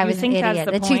was The like, guy you was an think that's idiot.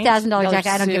 The point? $2,000 Oh, jacket.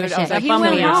 I don't give a dude, I was shit. like, He Bummed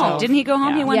went me home. out. Didn't he go home?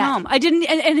 Yeah. He went Yeah. home. I didn't,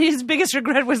 and his biggest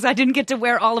regret was I didn't get to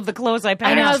wear all of the clothes I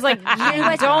packed. I know. I was like, He you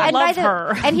was- don't and by love the-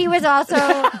 her. And he was also.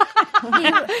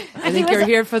 I think you're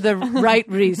here for the right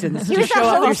reasons He to was a show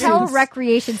up your hotel shoes.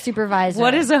 recreation supervisor.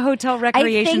 What is a hotel I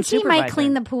recreation think he supervisor? might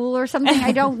clean the pool or something.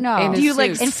 I don't know. In Do you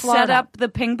like In set Florida. up the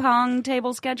ping pong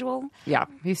table schedule? Yeah,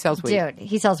 he sells weed. Dude,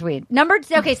 he sells weed.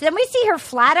 Okay, so then we see her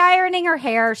flat ironing her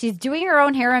hair. She's doing her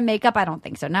own hair and makeup. I don't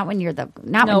think so. Not when you're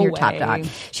No when you're top way. dog.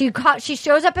 She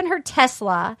shows up in her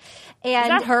Tesla, and Is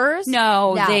that hers?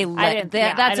 No, No, they I let didn't-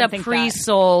 that, I that's didn't a think that.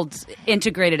 pre-sold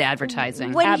integrated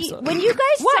advertising. when you Absolutely. guys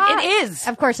What? saw, It is.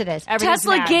 of course it is. Everything's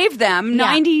Tesla mad. gave them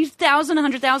Yeah. $90,000,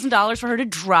 $100,000 for her to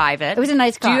drive it. It was a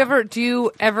nice car. Do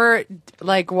you ever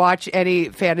watch any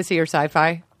fantasy or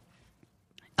sci-fi?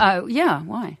 Yeah,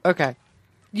 why? Okay.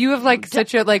 You have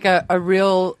such a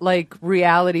real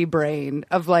reality brain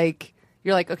of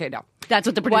you're like, okay, no. That's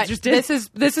what the What, producers did.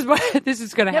 this is what this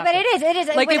is going to No, happen. but it is.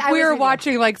 Like I if we was were with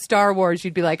you. watching Star Wars,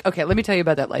 you'd be like, okay, let me tell you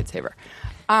about that lightsaber.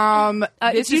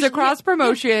 This is a cross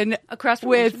promotion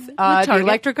with the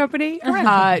electric company,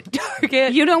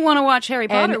 Target. You don't want to watch Harry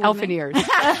Potter and Elfineers.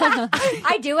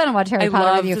 I do want to watch Harry Potter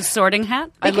love with you. the Sorting Hat.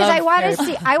 Because I want to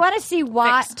see. I want to see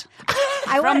what.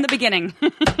 From the beginning.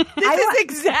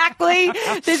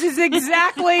 This is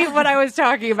exactly what I was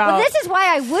talking about. Well, this is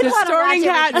why I would want to watch Sorting it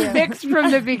Hat with you. fixed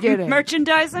from the beginning.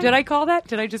 Merchandising. Did I call that?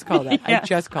 Did I just call that? I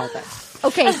just called that.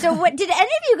 Okay, so what did any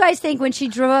of you guys think when she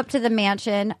drove up to the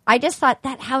mansion? I just thought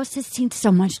that house has seen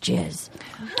so much jizz.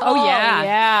 Oh,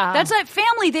 yeah. That's that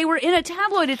family. They were in a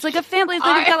tabloid. It's like a family. It's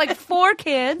like they've got like 4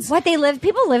 kids. What, people live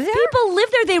there? People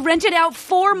live there. They rented out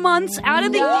 4 months out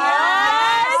of the year.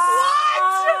 What?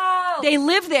 They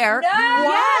live there. No.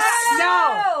 Yes.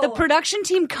 No. The production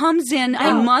team comes in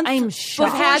a month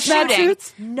before shooting.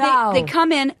 No. They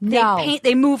come in, they paint,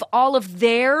 they move all of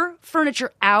their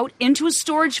furniture out into a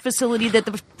storage facility that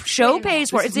the show pays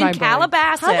for. It's in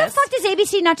Calabasas. How the fuck does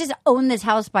ABC not just own this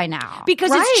house by now? Because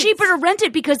it's cheaper to rent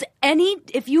it. Because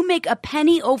if you make a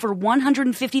penny over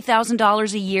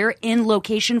 $150,000 a year in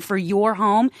location for your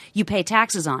home, you pay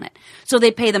taxes on it. So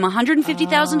they pay them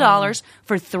 $150,000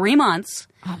 for 3 months.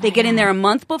 They get in there a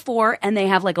month before, and they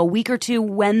have like a week or two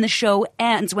when the show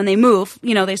ends. When they move,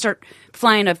 they start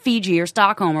flying to Fiji or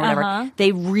Stockholm or whatever.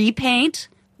 They repaint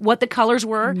what the colors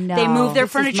were. No. They move their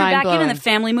furniture back in, and the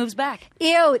family moves back.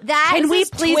 Ew, Can we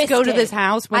please go to this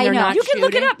house when they're not You can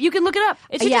look it shooting? up. You can look it up.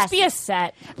 It should just be a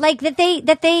set. Like that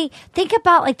they think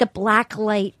about like the black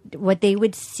light, what they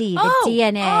would see, the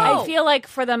DNA. I feel like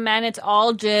for the men it's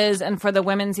all jizz, and for the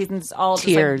women's seasons it's all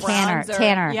Tanner. just like bronzer.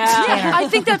 Tanner. Yeah. Tanner. I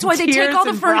think that's why they take all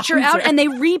the and furniture bronzer. out and they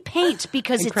repaint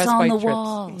because it's on the white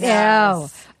walls. Ew.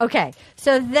 Okay,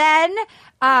 so then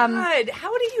God,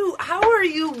 how are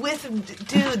you with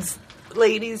dudes,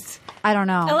 ladies? I don't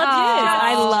know.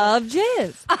 I love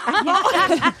jizz.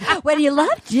 When you love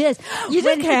jizz, You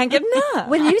just can't get enough.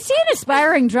 when you see an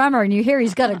aspiring drummer and you hear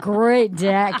he's got a great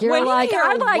deck, you're When you like, hear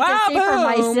I'd like to see for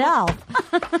wah-boom. myself.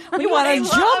 We want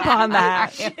to jump on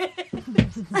that.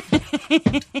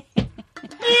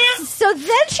 So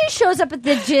then she shows up at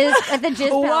the jizz palace,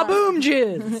 Waboom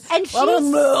jizz. and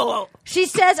she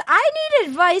says, "I need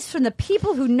advice from the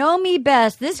people who know me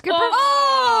best." This group of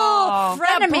That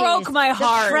frenemies. broke my The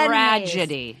heart. frenemies.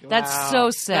 Tragedy. That's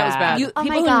so sad. That was bad. Oh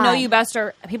People my who know God. you best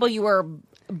are people you were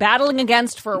battling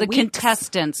against for The weeks.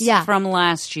 contestants from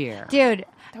last year. Dude,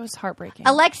 That was heartbreaking.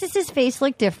 Alexis's face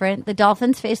looked different. The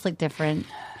dolphin's face looked different.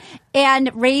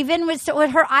 And Raven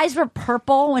her eyes were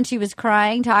purple when she was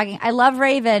crying, talking. I love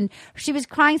Raven. She was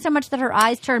crying so much that her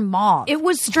eyes turned mauve. It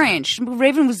was strange.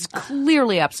 Raven was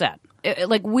clearly upset.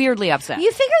 Like weirdly upset.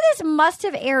 You figure this must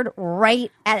have aired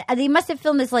they must have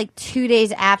filmed this like 2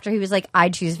 days after he was like, I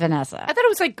choose Vanessa. I thought it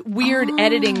was like weird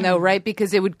editing though, right?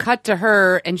 Because it would cut to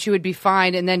her and she would be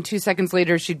fine, and then 2 seconds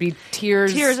later she'd be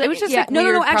tears. It was just like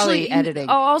weird, probably editing.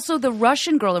 Oh, also the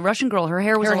Russian girl, her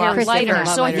hair was a lot was lighter. different, a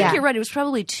lot So I lighter. think you're right. It was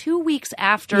probably 2 weeks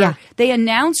after they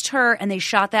announced her and they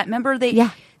shot that. Remember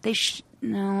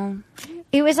no.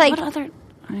 It was like, What other?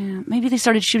 Maybe they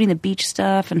started shooting the beach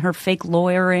stuff and her fake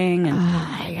lawyering. And, oh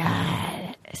my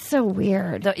God. It's so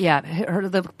weird.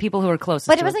 the people who are closest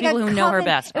But to it was her, like people who know her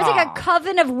best. It was like a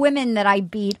coven of women that I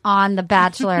beat on The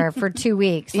Bachelor for 2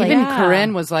 weeks. Like, Even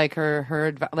Corinne was like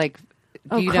her like.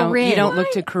 You don't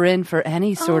look to Corinne for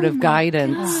any sort of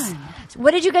guidance.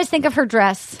 what did you guys think of her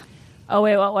dress? Oh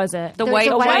wait, what was it? The white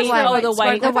dress.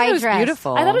 The white was dress.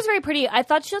 beautiful. I thought it was very pretty. I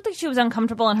thought she looked like she was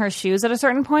uncomfortable in her shoes at a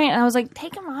certain point, and I was like,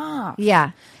 take them off.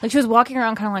 Yeah. Like she was walking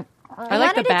around kind of like. I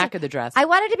like the back of the dress. I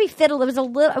wanted to be fit. It was a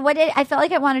little. I felt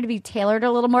like I wanted to be tailored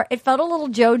a little more. It felt a little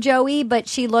JoJo-y, but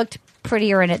she looked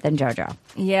prettier in it than JoJo.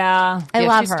 Yeah, I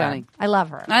love she's her. stunning. I love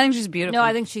her. I think she's beautiful. No,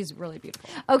 I think she's really beautiful.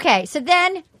 Okay, so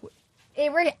then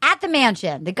we're at the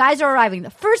mansion. The guys are arriving.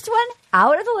 The first one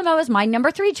out of the limo is my number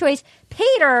 3 choice,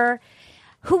 Peter,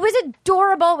 who was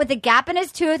adorable with a gap in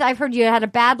his tooth. I've heard you had a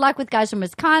bad luck with guys from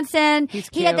Wisconsin. He's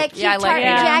He had cute. that cute Yeah, I like tartan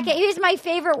Peter. jacket. He was my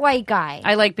favorite white guy.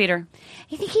 I like Peter.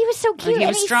 I think he was so cute. He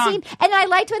was and strong. And I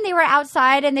liked when they were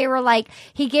outside and they were like,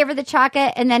 he gave her the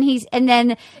chocolate and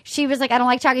then she was like, I don't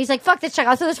like chocolate. He's like, fuck this chocolate.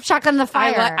 I'll throw this chocolate in the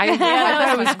fire. I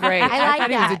thought it was great. I like thought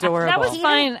he that. was adorable. That was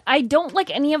fine. I don't like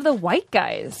any of the white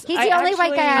guys. He's the only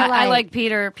white guy I like. I like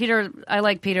Peter. I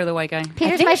like Peter, the white guy.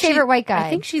 Peter's my favorite white guy. I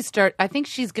think she's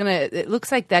gonna. It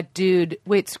looks like that dude.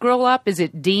 Wait, scroll up. Is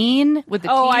it Dean with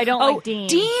the? Oh, teeth? I don't like Dean.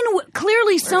 Dean,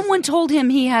 clearly someone told him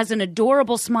he has an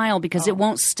adorable smile because it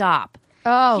won't stop.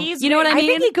 Oh, He's you know what I mean? I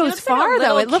think he goes far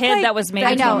though. It looked like that was maybe.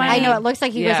 I know. 20. I know. It looks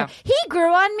like he was. He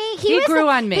grew on me. He grew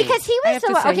on me. Because he I was have to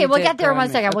so. say Okay, he we'll did get there in grow on 1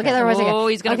 me. second. We'll get there in 1 second. Oh,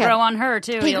 he's going to grow on her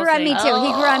too. He grew on me too.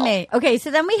 He grew on me. Okay, so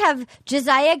then we have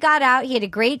Josiah got out. He had a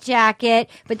great jacket,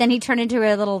 but then he turned into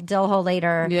a little dill hole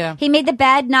later. Yeah. He made the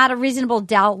bad, not a reasonable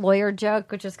doubt lawyer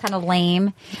joke, which is kind of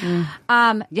lame.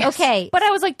 Yes. Okay, But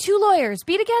I was like, 2 lawyers,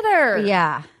 be together.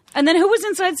 yeah. And then who was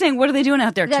inside saying, "What are they doing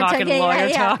out there That's talking okay, lawyer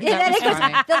yeah. talk?" And then it goes,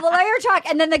 the lawyer talk,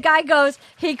 and then the guy goes,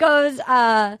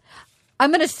 I'm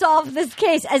going to solve this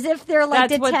case as if they're like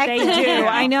That's what they detectives. do.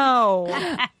 I know.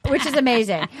 Which is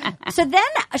amazing. So then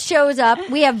shows up,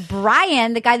 we have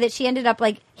Brian, the guy that she ended up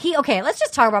like, let's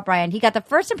just talk about Brian. He got the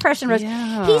first impression rose.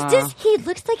 Yeah. He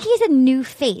looks like he's a new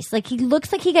face. Like he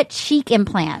looks like he got cheek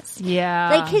implants.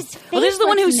 Yeah. Like his face. Well, this is the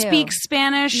one who looks new. speaks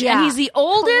Spanish, Yeah. and he's the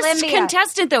oldest Colombia.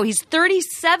 contestant, though. He's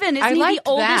 37. Isn't I he the liked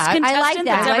oldest that. contestant I like that.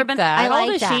 that's I ever like been? that. I How like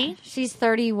old is that. she? She's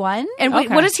 31. And wait,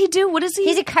 what does he do? What is he?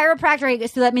 He's a chiropractor,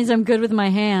 so that means I'm good with my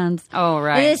hands. Oh,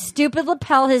 right. And his stupid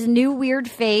lapel, his new weird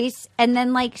face, and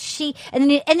then like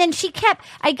and then she kept.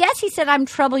 I guess he said, "I'm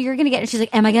trouble. You're gonna get." And she's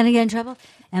like, "Am I gonna get in trouble?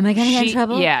 Am I gonna get in She-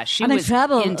 trouble? yeah, she I'm was in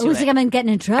trouble. into Looks it. like I'm getting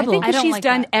in I trouble." think don't she's like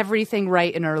done that. everything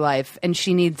right in her life, and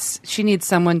she needs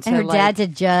someone to and her like, dad to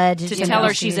judge to you tell know,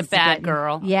 her she's a to bad get-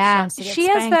 girl. Yeah, She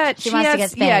has that. She wants to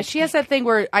get spanked. Yeah, she has that thing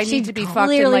where I She need to be fucked in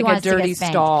clearly like a wants to get dirty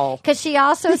spanked. stall. Because she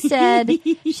also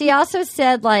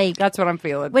said like That's what I'm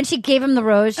feeling. when she gave him the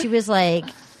rose, she was like,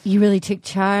 "You really took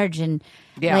charge," and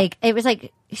Yeah. like it was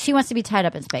like she wants to be tied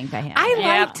up and spanked by him.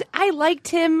 I liked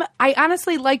him. I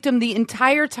honestly liked him the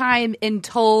entire time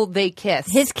until they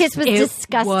kissed. His kiss was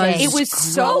disgusting. It was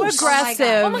so aggressive.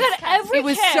 Oh my God, every It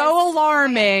was kiss. so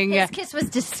alarming. His kiss was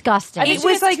disgusting. It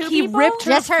was like he ripped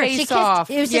her Just her. face She kissed. off.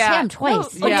 It was just him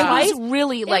twice. Yeah. It was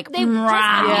really like, They just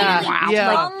Yeah.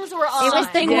 Yeah. lungs were on. It was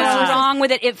thing Yeah. was wrong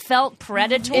with it. It felt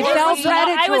predatory. It felt I was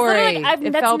literally like, predatory.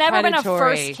 It that's felt never been a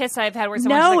predatory. first kiss I've had where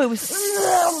someone No, like, it was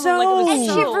so. And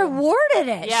she rewarded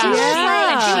it. Yeah. She was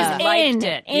like, She was liked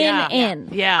it. in.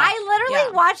 Yeah. I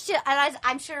literally watched it, and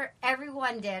I'm sure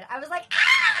everyone did. I was like,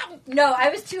 ah! No, I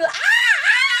was too, ah!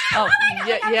 Oh,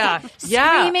 yeah.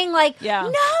 Screaming like, Yeah.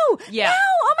 no, Yeah. no,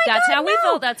 oh my That's God, how we no.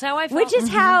 felt. That's how I felt. Which is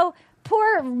how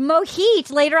poor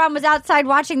Mohit later on was outside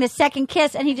watching the second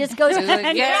kiss, and he just goes, Like,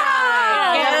 no! get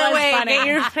that was away, funny. get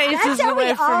your faces That's how we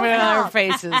away from all our felt.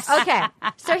 faces. Okay,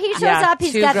 so he shows Yeah, up.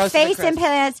 He's too got gross for the face Chris.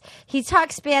 implants. He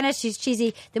talks Spanish. He's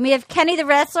cheesy. Then we have Kenny the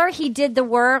wrestler. He did the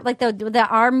worm, like the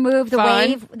arm move, the Fun.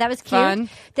 wave. That was cute. Fun.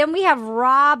 Then we have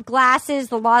Rob Glasses,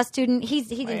 the law student. He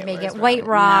didn't make it. White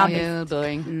Rob. Yeah,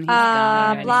 boy.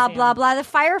 Blah blah blah. The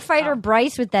firefighter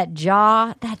Bryce with that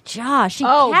jaw. She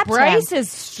Oh, kept Bryce him.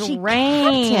 is She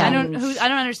strange. kept him. I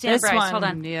don't understand This Bryce. one. Hold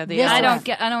on. Yeah, This I one.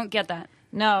 don't get that.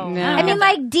 No. I mean,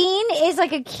 like Dean is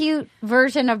like a cute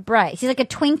version of Bryce. He's like a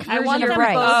twink I version want of them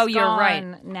Bryce. both Oh, you're gone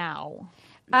right. now.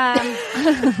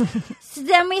 So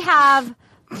then we have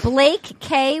Blake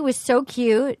K was so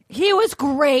cute. He was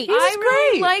great. I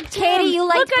really liked him. Katie, you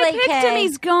liked Look, I Blake picked K. him.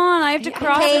 He's gone. I have to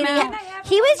cross him out.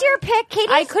 He was your pick,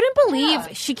 Katie. I couldn't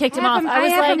believe she kicked him off. I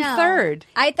was have like, him third.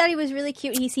 I thought he was really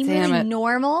cute. He seemed Damn really it.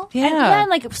 normal. yeah, and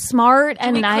like smart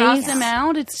and We nice. cross him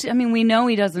out. I mean, we know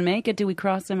he doesn't make it. Do we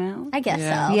cross him out? I guess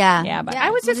Yeah. so. Yeah. Yeah, but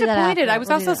I was We'll do that disappointed. after. I was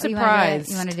We'll do also that.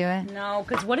 surprised. You want to do it? No,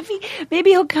 because what if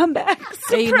maybe he'll come back?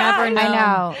 you never Surprise. know. I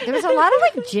know. There was a lot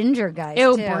of like ginger guys.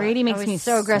 Ew, too. Brady makes It was me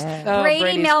so gross. sick. Oh, Brady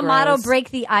Brady's Melmato gross. break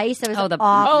the ice. That was Oh, the-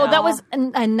 awful. Oh, that was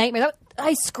a nightmare.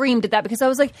 I screamed at that because I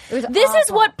was like, was this is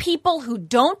awful. what people who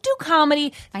don't do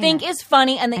comedy think know. is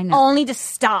funny, and they know. all need to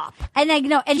stop. And I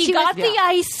know. And He she got was, the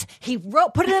ice. He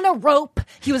put it in a rope.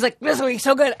 He was like, "This will be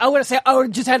so good." I would say, "I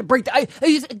just had to break the ice."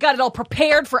 He just got it all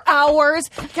prepared for hours.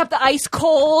 Kept the ice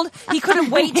cold. He couldn't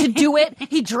wait to do it.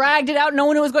 He dragged it out. No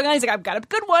one knew what was going on. He's like, "I've got a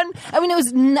good one." I mean, it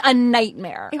was a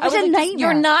nightmare. It I was a like, nightmare.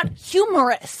 You're not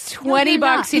humorous.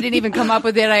 $20. He didn't even come up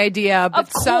with that idea. But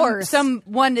Of course.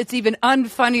 someone that's even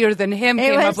unfunnier than him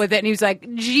came was- up with it, and he was like,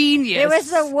 genius. it was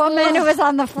the woman who was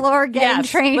on the floor getting Yes,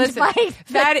 trained listen, by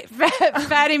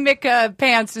Fatty Mick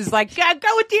Pants is like, go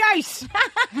with the ice.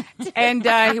 And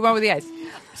he went with the ice.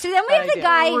 So then we have the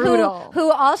guy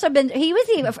who also he was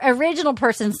the original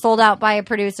person sold out by a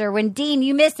producer. When Dean,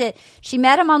 you missed it, she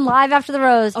met him on Live After the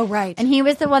Rose. Oh, right. And he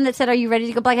was the one that said, "Are you ready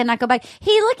to go black and not go black?"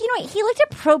 He looked, he looked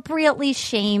appropriately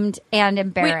shamed and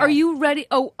embarrassed. Wait, are you ready?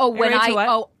 Oh, when ready to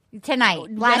what? tonight?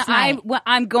 Last night.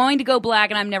 I'm going to go black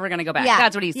and I'm never going to go back. Yeah.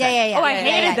 That's what he said. Yeah. Oh, I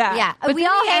hated that. Yeah, But we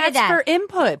then all he hated asked that. for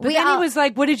input. But We then all- he was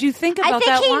like, what did you think I about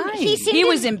think that line? He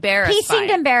was embarrassed He by seemed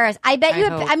it. embarrassed. I bet I you.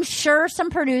 hope. I'm sure some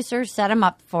producers set him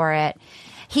up for it.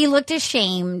 He looked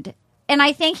ashamed, and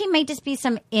I think he might just be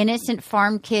some innocent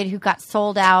farm kid who got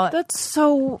sold out. That's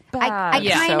so bad. I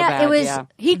kind of, it was.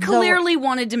 He clearly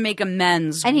wanted to make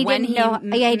amends, and he when didn't know.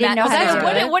 He didn't know how to do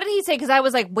it. What did he say? Because I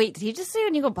was like, wait, did he just say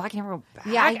when you go black, you never go back?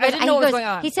 Yeah, I didn't know what was going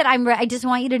on. He said, I just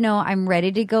want you to know I'm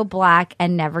ready to go black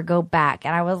and never go back.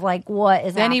 And I was like, what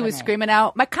is Then happening? he was screaming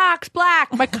out, my cock's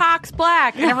black, my cock's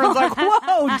black. And everyone's like,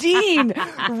 whoa, Dean,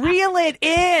 reel it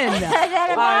in.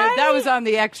 That was on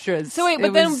the extras. So wait,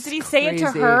 but then did he say it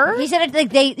to her? He said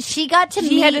it like she got to meet.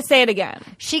 He had to say it again.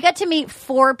 She got to meet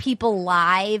 4 people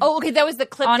live. Oh, okay, that was the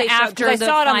clip they showed. Because I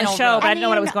saw it on the show, but I didn't know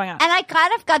what was going on. And I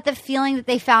kind of got the feeling that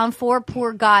they found 4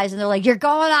 poor guys, and they're like, "You're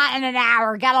going on in an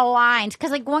hour, got aligned."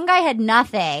 Because like one guy had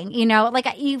nothing, like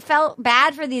you felt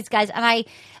bad for these guys, and I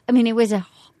mean, it was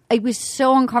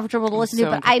so uncomfortable to listen to,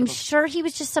 but I'm sure he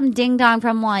was just some ding dong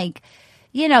from like.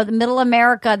 The middle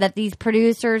America that these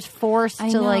producers forced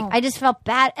to like. I just felt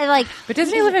bad. And but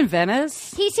doesn't he live in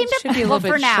Venice? He seemed to be a little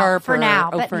bit sharper. For now,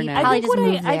 but for now. I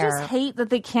just hate that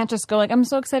they can't just go like, I'm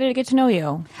so excited to get to know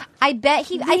you. I bet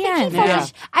he. I think he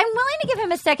felt. I'm willing to give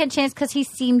him a second chance because he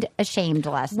seemed ashamed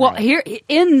last night. Well, here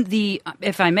in the,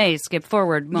 if I may skip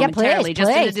forward momentarily, just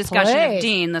in the discussion of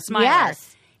Dean, the Schmawyer.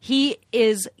 Yes, he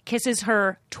kisses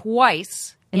her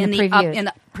twice. In the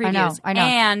previews. I know.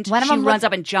 And one of she them runs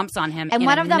up and jumps on him and in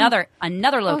one of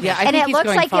another location. Yeah, and it looks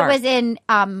like far. it was in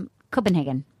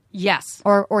Copenhagen. Yes.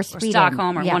 Or Sweden. Or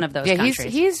Stockholm or one of those countries.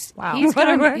 He's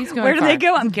going Where do they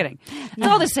go? I'm kidding. It's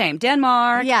all the same.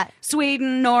 Denmark,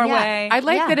 Sweden, Norway. Yeah. I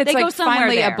like that it's like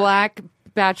finally a black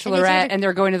bachelorette and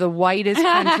they're going to the whitest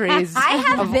countries. I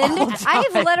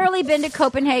have literally been to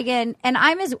Copenhagen and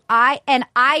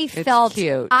I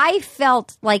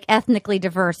felt like ethnically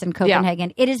diverse in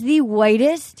Copenhagen. It is the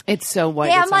whitest. It's so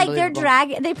white. Yeah, I'm like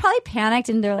they probably panicked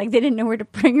and they're like they didn't know where to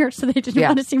bring her, so they didn't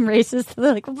want to seem racist. So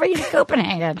they're like, we'll bring you to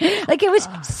Copenhagen. Like it was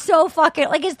so fucking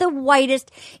like it's the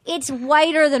whitest. It's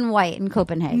whiter than white in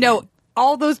Copenhagen. No.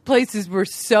 All those places were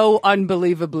so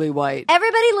unbelievably white.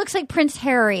 Everybody looks like Prince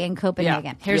Harry in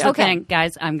Copenhagen. Yeah. Here's the thing,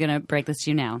 guys. I'm going to break this to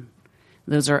you now.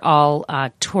 Those are all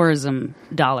tourism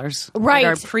dollars. Right.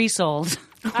 That are pre-sold.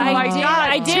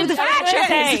 I did.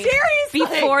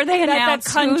 Seriously. Before they announced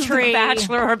country the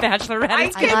bachelor or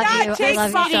bachelorette. I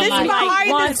love you so much.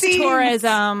 Wants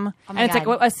tourism, and it's like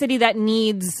a city that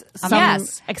needs some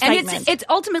excitement. And it's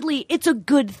ultimately it's a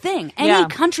good thing. Any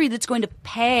country that's going to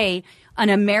pay an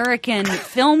American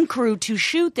film crew to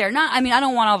shoot there. I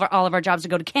don't want all of our jobs to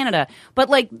go to Canada, but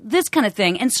like this kind of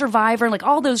thing and Survivor, like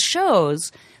all those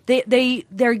shows,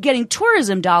 they're getting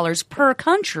tourism dollars per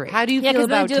country. How do you feel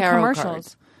about tarot commercials?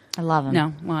 cards? I love them.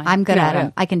 No, why? I'm good at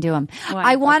them. I can do them.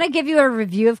 Why? I want to give you a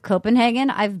review of Copenhagen.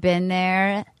 I've been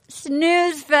there.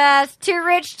 Snooze fest. Too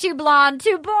rich, too blonde,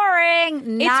 too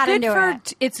boring. Not into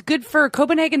it. It's good for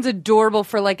Copenhagen's adorable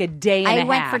for like a day and a half. I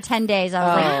went for 10 days. I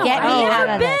was like, get me out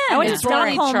of this. I went to It's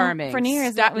really Stockholm charming. for New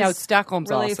Year's. Stockholm's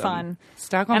really awesome. fun.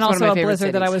 Stockholm's and also one of my a favorite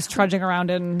blizzard that I cities. was trudging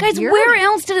around in. Guys, where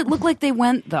else did it look like they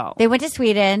went though? They went to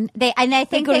Sweden. They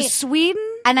go to Sweden?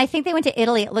 And I think they went to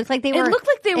Italy. It looked like they were. It looked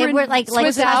like they were like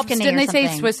Swiss Alps. Tuscany Didn't or they say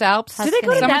something. Swiss Alps? Tuscany. Did they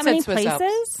go to Someone that many said Swiss Alps.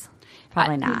 places?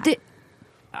 Probably not.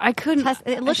 I couldn't.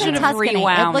 It looked I should like have Tuscany.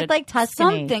 rewound It looked like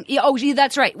Tuscany. Something. Yeah,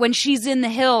 that's right. When she's in the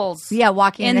hills. Yeah,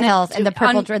 walking in the hills in the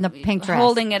purple dress and the pink dress,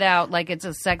 holding it out like it's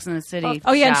a Sex in the City.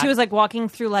 Oh yeah, and shot. she was like walking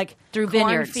through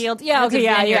vineyards. Fields. Yeah, It was a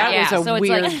vineyard, yeah. It was a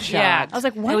weird shot. Yeah. I was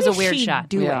like, what it was is a weird she shot.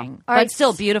 doing? Yeah. All But right,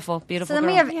 still beautiful. So then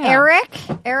girl. we have Eric.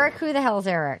 Eric, who the hell is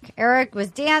Eric? Eric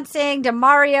was dancing.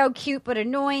 DeMario, cute but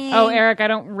annoying. Oh, Eric, I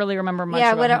don't really remember much.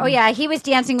 Yeah, about him. yeah, he was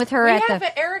dancing with her We at have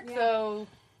the. Eric though.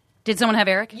 Did someone have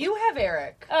Eric? You have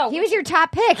Eric. Oh, He was your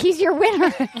top pick. He's your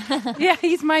winner. Yeah,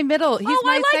 he's my middle. He's my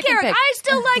I like second Eric. pick. I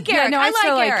still like Eric. Yeah, no, I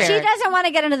still like Eric. She Eric. doesn't want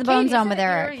to get into the bone zone with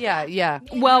Eric. Yeah.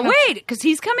 Well, wait, because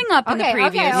he's coming up in the preview.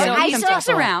 Okay. So I he sticks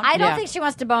around. I don't think she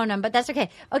wants to bone him, but that's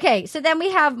okay. Okay, so then we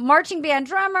have marching band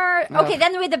drummer. Okay,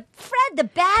 then we have Fred, the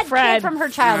bad kid from her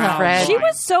childhood. Fred. She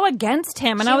was so against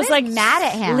him, and She I was was like, mad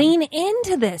at him. Lean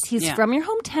into this. He's from your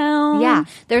hometown. Yeah.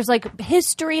 There's like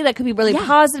history that could be really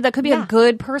positive. That could be a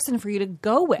good person for you to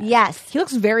go with. Yes. He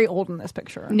looks very old in this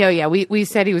picture. No, yeah, we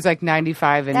said he was like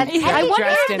 95 and I wonder wonder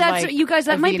dressed if in that's like you guys.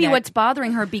 That a might be V-neck. what's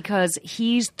bothering her because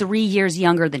he's 3 years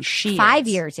younger than she is. 5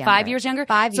 years younger. 5 years younger.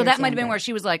 5 So years that might have been younger. where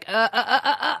she was like,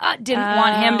 didn't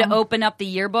want him to open up the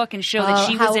yearbook and show that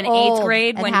she was how in old 8th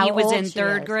grade and when how he was old in she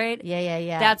 3rd is. grade.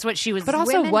 Yeah. That's what she was. But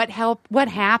also, Women- what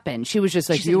happened? She was just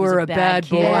like, She said you he was were a a bad bad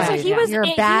kid. boy. Yeah. So he was, You're a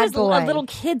he bad was boy. a little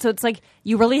kid, so it's like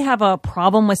you really have a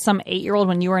problem with some 8-year-old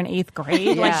when you were in 8th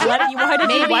grade. Like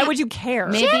Why would you care?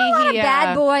 Maybe a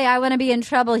bad boy. I want to be in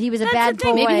trouble. He was a bad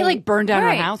boy. Maybe he like burned down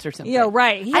her house or something. Yeah,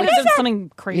 right. He would have done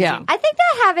something crazy. Yeah. I think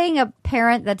that having a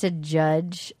parent that's a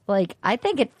judge, like, I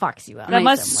think it fucks you up. That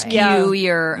must skew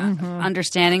your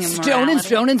understanding of morality.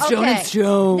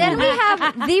 Stone. Then we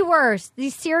have the worst, the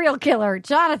serial killer,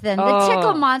 Jonathan, the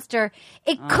tickle monster.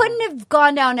 It couldn't have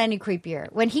gone down any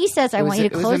creepier. When he says, I want you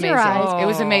to close your eyes. It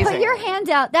was amazing. Put your hands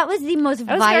out. That was the most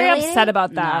violating. I was very upset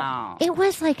about that. It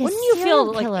was like Wouldn't you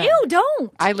feel killer. like, ew,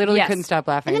 don't. I literally couldn't stop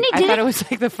laughing. And then I thought it was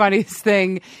like the funniest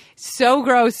thing. So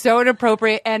gross, so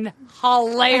inappropriate, and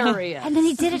hilarious. And then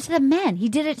he did it to the men. He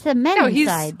did it to the men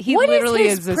inside. He What literally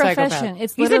is his a profession?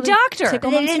 psychopath. He's a doctor. But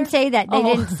they didn't say that. They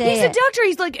didn't say He's a doctor.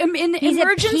 He's like in He's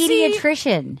emergency. a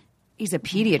pediatrician. He's a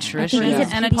pediatrician He's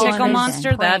a and a tickle pediatrician.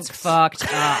 monster. That's fucked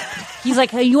up. He's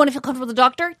like, hey, you want to feel comfortable with the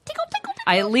doctor? Tickle, tickle, tickle.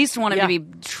 I at least want him to be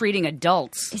treating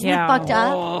adults. Isn't that fucked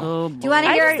up? Do you want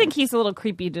to I hear? just think he's a little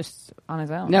creepy just on his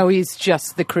own. No, he's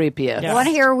just the creepiest. Want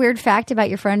to hear a weird fact about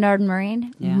your friend Arden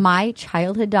Marine? Yeah. My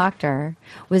childhood doctor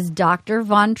was Dr.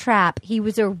 Von Trapp. He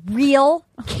was a real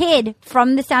kid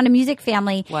from the Sound of Music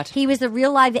family. What? He was the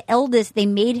real live eldest. They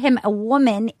made him a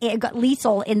woman,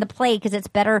 Liesel, in the play because it's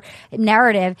better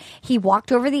narrative. He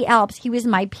walked over the Alps. He was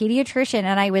my pediatrician,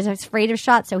 and I was afraid of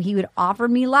shots, so he would offer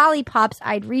me lollipops.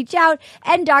 I'd reach out,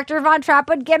 and Dr. Von Trapp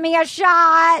would give me a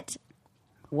shot.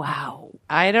 Wow.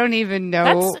 I don't even know.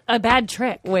 That's a bad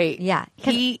trick. Wait. Yeah.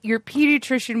 Your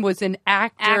pediatrician was an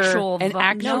actor. Actual. No,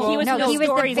 he was the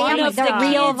stories family, of the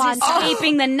real Von Trapp.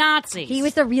 escaping the Nazis. He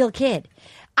was the real kid.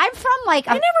 I'm from like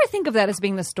I never think of that as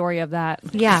being the story of that.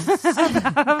 yeah,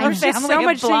 There's just so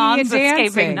much blondes singing and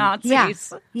escaping dancing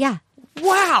Nazis. yeah.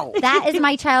 Wow. That is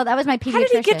my child. That was my pediatrician. How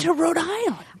did he get to Rhode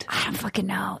Island? I don't fucking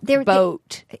know. They're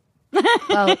Boat.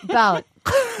 boat.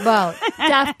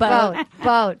 Death boat.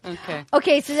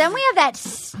 Okay, so then we have that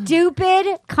stupid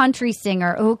country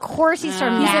singer who, of course, he's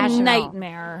from He's Nashville. a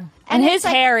nightmare. And his it's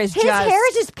like- hair is his hair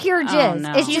is just pure jizz.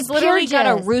 no. It's He's just literally pure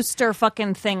got a jizz. rooster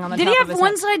fucking thing on the Did top he of have his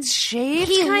one head. side shaved,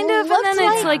 He kind of, looked and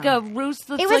then it's like- like a roost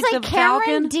that's It was like like the Cameron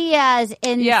falcon? Diaz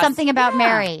in Something About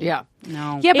Mary. Yeah.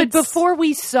 No. Yeah, but It's before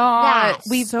we saw, that.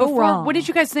 wrong. What did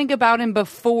you guys think about him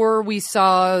before we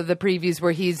saw the previews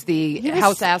where he's the He was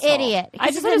house asshole? idiot. I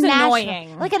just He's thought it was a Nashville-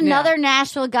 annoying. Like another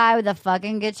Nashville guy with a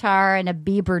fucking guitar and a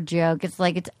Bieber joke. It's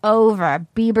like, it's over.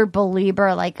 Bieber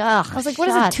believer. Like, ugh. I was like, what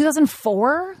is it,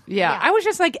 2004? Yeah, I was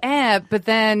just like, but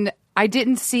then I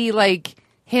didn't see like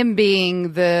him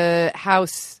being the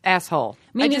house asshole.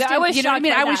 Me neither. just I didn't- was you know what I shocked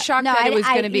mean? by I was that. shocked No, that it was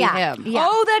going to be yeah, him. yeah.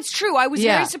 Oh, that's true. I was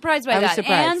Yeah. very surprised by I was that.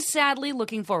 surprised. And sadly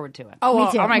looking forward to it. Oh,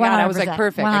 Me too. oh my God. I was like, 100%.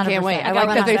 perfect. I can't wait. I 100%. like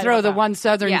that they 100% throw the about one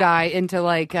Southern Yeah. guy into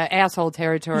like asshole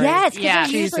territory. Yes, because Yeah.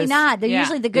 they're usually Jesus. not. They're Yeah.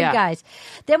 usually the good Yeah. guys.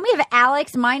 Then we have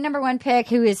Alex, my number one pick,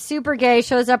 who is super gay,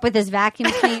 shows up with his vacuum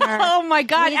cleaner. Oh my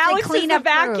God, He has to Alex is clean the up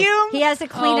crew. vacuum? He has to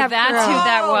clean Oh, up that's crew. who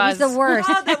that was. He's the worst.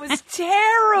 Oh, that was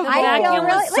terrible. I feel vacuum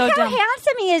really, was so look how dumb.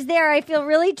 handsome he is there. I feel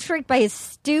really tricked by his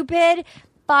stupid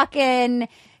fucking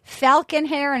falcon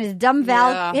hair and his dumb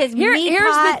his Here's meat the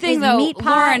pot, thing, his though, meat pot.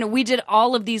 Lauren. We did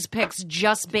all of these picks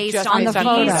just based Just on based the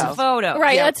on photo.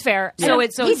 Right, Yeah. that's fair. So And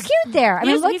it's so He's cute there. I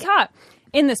mean, look he's hot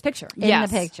in this picture. in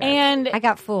Yes. the picture. And I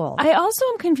got fooled. I also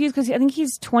am confused because I think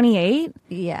he's 28.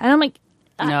 Yeah. And I'm like,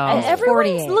 No. everyone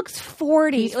 48. looks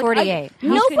 40. He's 48.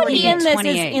 Nobody Who's in this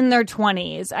 28? is in their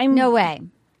 20s. I'm no way.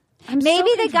 I'm Maybe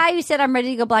so the guy who said I'm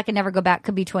ready to go black and never go back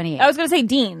could be 28. I was going to say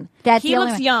Dean. That's he the only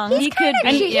looks one. young. He's He kind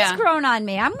could of, be. he's grown on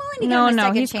me. I'm willing to give No, him a no,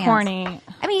 second he's chance. corny.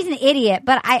 I mean, he's an idiot,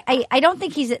 but I don't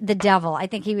think he's the devil. I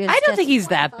think he was. I don't just- think he's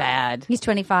that bad. He's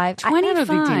 25. I don't think he's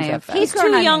that 25. bad. He's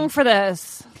grown too on young me. for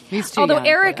this. He's too Although young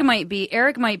Eric for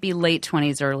that. might be late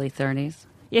 20s, early 30s.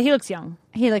 Yeah, he looks young.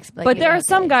 He looks like But he there are was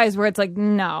some big. guys where it's like,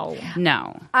 no.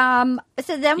 No.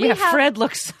 So then we Yeah, have Fred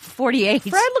looks 48.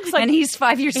 Fred looks like- and he's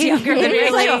 5 years younger than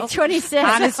He's me. like 26.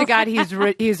 Honest to God,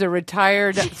 he's a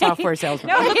retired software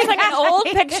salesman. No, it looks like an old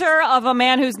picture of a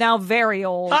man who's now very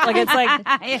old. Like it's like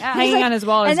hanging on his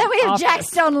wall. And then we have Jack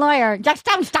Stone lawyer. Jack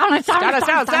Stone. Stone.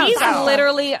 He's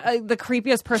literally the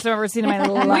creepiest person I've ever seen in my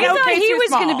life. We thought Okay, he too was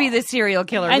going to small. be the serial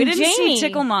killer. And we didn't Jamie. see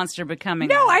Tickle Monster becoming.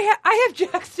 No, I have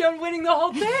Jack Stone winning the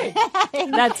whole thing.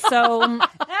 That's so.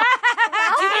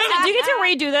 Do you get to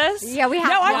redo this? Yeah, we have.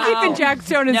 No, I'm keeping Jack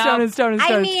Stone and No. Stone and Stone and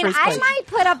Stone. I mean, I might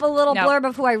put up a little blurb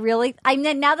of who I really.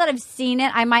 Now that I've seen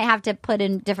it, I might have to put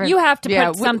in different. You have to Yeah,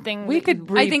 put something. We could.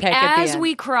 I think re-pick at the as end.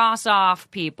 we cross off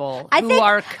people I who think,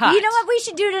 are cut. You know what we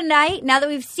should do tonight? Now that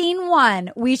we've seen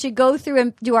one, we should go through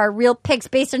and do our real picks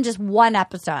based on just one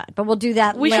episode. But we'll do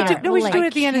that We later. should do. We should do it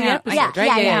at the end of the can't- episode,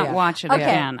 Yeah, right? yeah, I can't watch it Okay.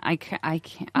 again. I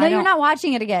can't. No, you're not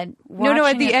watching it again. No, at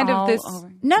Watching the it end of all this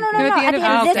No. At the end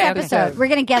of this episode, we're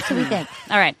going to guess who we think.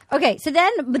 All right. Okay, so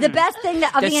then the best thing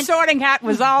of The Sorting Hat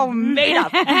was all made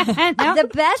up. the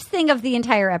best thing of the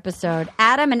entire episode,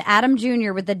 Adam and Adam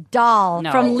Jr. with the doll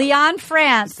from Lyon,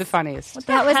 France. It's the funniest.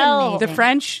 That was amazing. The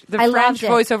French loved it.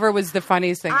 voiceover was the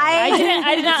funniest thing.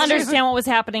 I did not understand what was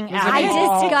happening at all.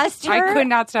 I discussed her. I could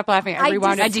not stop laughing. I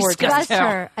discussed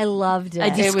her. I loved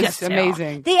it. It was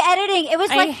amazing. The editing, it was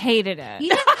I like hated it. you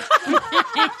didn't-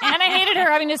 And I hated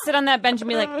her having to sit on that bench and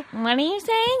be like, what are you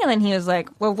saying? And then he was like,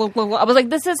 well. I was like,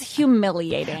 this is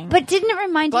humiliating. But didn't it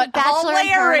remind you of Bachelor in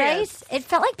Paradise? It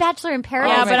felt like Bachelor in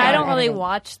Paradise. Yeah, but I don't really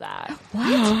watch that. What?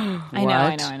 I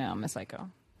know. I'm a psycho.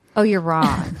 Oh, you're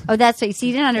wrong. Oh, that's right. So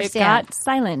you didn't understand. It got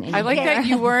silent. I like that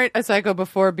you weren't a psycho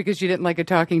before because you didn't like a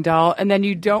talking doll, and then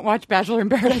you don't watch Bachelor in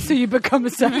Paradise, so you become a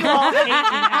psycho.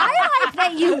 I like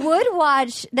that you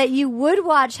would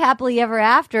watch Happily Ever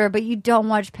After, but you don't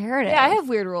watch Paradise. Yeah, I have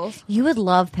weird rules. You would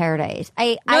love Paradise.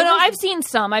 I've seen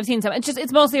some.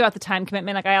 It's mostly about the time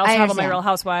commitment. Like I also have all my Real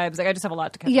Housewives. Like I just have a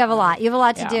lot to catch up. You have a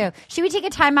lot to do. Should we take a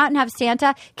time out and have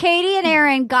Santa? Katie and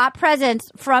Aaron got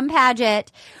presents from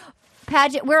Paget.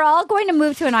 We're all going to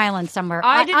move to an island somewhere.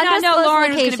 I did not know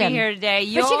Lauren was going to be location. here today.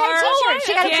 But she got a t-shirt.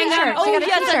 She got a t-shirt. Oh, She got a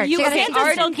yes, t-shirt. you She got a Santa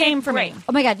t-shirt. still came for me.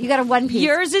 Oh my God, you got a one piece.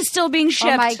 Yours is still being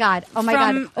shipped. Oh my God. Oh my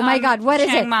God. Oh my God. What is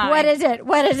it? Chiang Mai. What is it?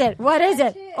 What is it? What is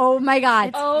it? Oh my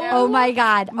God. Oh my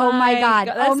God. Oh my God.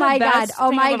 Oh my God.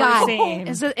 Oh my God.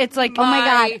 It's like Oh my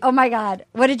God. Oh my God.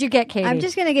 What did you get, Katie? I'm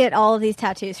just gonna get all of these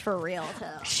tattoos for real.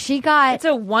 She got. It's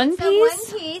a one piece.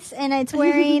 It's a one piece, and it's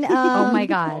wearing Oh my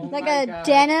God. like a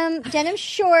denim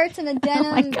shorts and a denim.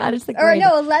 Oh my God, it's the or greatest.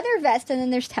 no, a leather vest, and then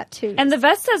there's tattoos. And the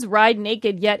vest says "Ride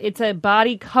Naked," yet it's a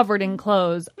body covered in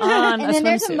clothes on and a then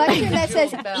there's a swimsuit. mushroom that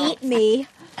says "Eat me."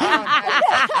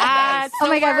 Oh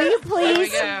my God. Will you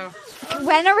please?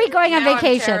 When are we going on Now I'm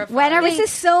vacation? terrified. When are we? This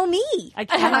is so me. I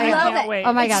can't wait.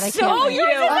 Oh my God. I can't. so wait. you.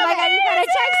 Oh my God. You got a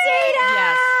tuxedo.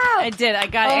 Yes, I did. I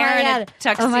got Oh my Aaron God. a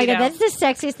tuxedo. Oh my God, that's the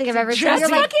sexiest thing I've ever seen. That's You're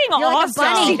like fucking a awesome.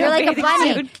 bunny. You're like a Bathing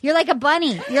bunny. suit. You're like a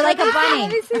bunny. You're like a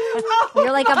bunny.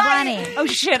 You're like a bunny. Oh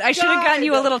shit! I should have gotten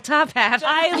you a little top hat.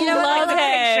 I love it.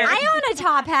 I own a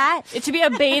top hat. It should be a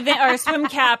bathing or a swim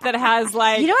cap that has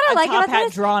like You know what I a like top about hat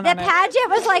this? drawn That on it. Paget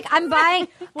was like, I'm buying,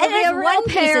 and be it's a real one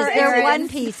pieces. pair, They're Aaron. one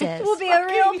pieces. We'll be a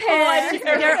real pair.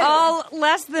 They're all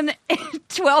less than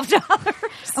 $12.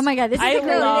 Oh my God, this is I a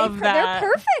great. love that. They're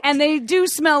perfect. And they do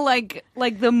smell like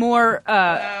the more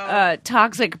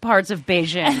toxic parts of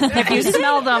Beijing. If you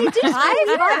smell them,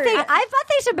 I bought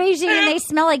these from Beijing, and they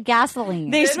smell like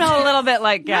gasoline. they smell a little bit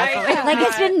like gasoline. Like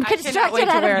it's been I cannot wait constructed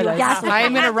to out wear of this. gasoline. I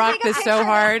am going to rock this so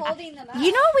hard.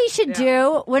 You know what we should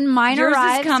do when mine Yours is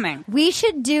arrives? coming. We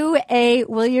should do a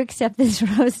 "Will you accept this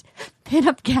rose?"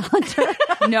 pinup calendar.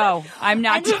 No, I'm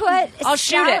not. And put I'll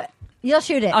shoot it. You'll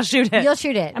shoot it. I'll shoot it. You'll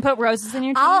shoot it. And put roses in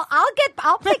your teeth.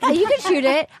 I'll pick. You can shoot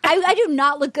it. I do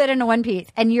not look good in a one piece,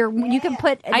 and you can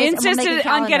put. I insisted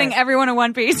on getting everyone a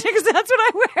one piece because that's what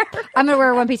I wear. I'm gonna wear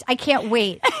a one piece. I can't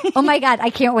wait. Oh my God, I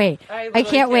can't wait. I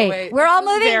can't wait. We're all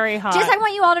moving. very hot. Just I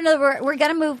want you all to know we're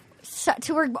gonna move.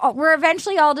 We're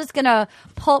eventually all just gonna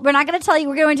pull. We're not gonna tell you.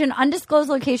 We're going to an undisclosed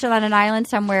location on an island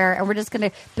somewhere, and we're just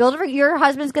gonna build. Your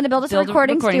husband's gonna build us a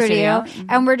recording studio,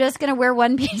 and we're just gonna wear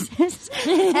one pieces.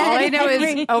 All I know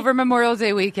is over Memorial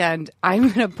Day weekend, I'm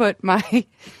going to put my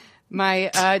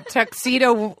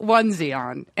tuxedo onesie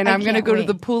on, and I'm going to can't go to wait.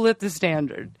 the pool at the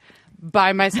Standard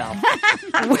by myself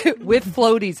with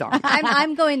floaties on,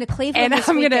 I'm going to Cleveland and this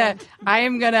weekend.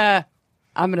 I'm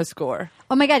gonna score.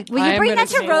 Oh my God! Will you I'm bring gonna that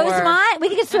to score. Rosemont?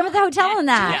 We can swim at the hotel in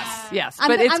that. Yes,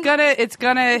 but it's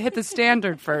gonna hit the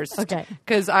Standard first. Okay.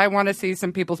 Because I want to see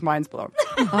some people's minds blown.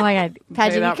 Oh my God,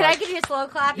 Paget! that Can I much. give you a slow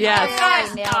clap? Yes.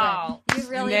 You nailed it. You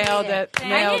really Nailed did it. I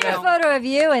Nailed need a it. photo of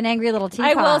you and angry little teapot.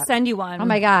 I will send you one. Oh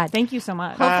my God! Thank you so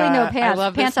much. Hopefully no I pants.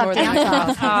 love this Pants off, more than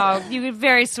pants I off. Oh, you're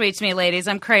very sweet to me, ladies.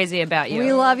 I'm crazy about you.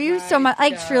 We love you so much.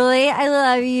 Like truly, I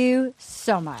love you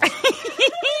so much.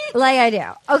 Like I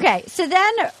do. Okay, so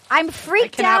then I'm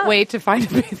freaked Cannot out. wait to find a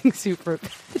bathing suit for.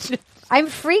 I'm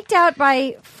freaked out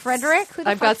by Frederick. Who the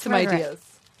I've got fuck's some Frederick? ideas.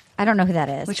 I don't know who that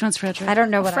is. Which one's Frederick? I don't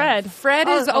know what Fred. Fred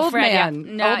is old Fred, man.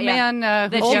 yeah. No, old yeah. man.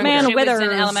 The who's old younger. man She was Withers. in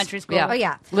elementary school. Yeah. Oh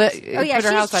yeah. Put Oh yeah,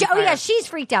 her house on fire. she's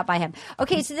freaked out by him.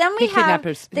 Okay, so then we He have kidnapped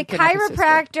her- the he kidnapped his sister.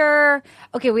 chiropractor.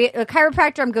 Okay, a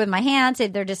chiropractor. I'm good with my hands. Say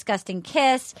their disgusting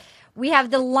kiss. we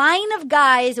have the line of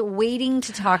guys waiting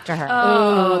to talk to her.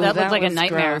 Oh, that looked that like a was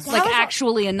nightmare. gross. Like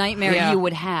actually a nightmare you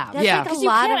would have. That's like a You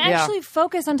lot can't of actually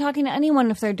focus on talking to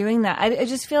anyone if they're doing that. I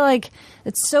just feel like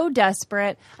it's so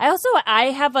desperate. I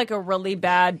have like a really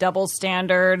bad double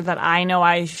standard that I know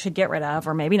I should get rid of,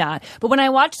 or maybe not. But when I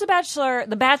watch The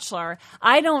Bachelor,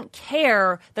 I don't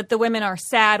care that the women are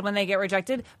sad when they get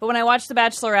rejected. But when I watch The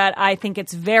Bachelorette, I think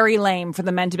it's very lame for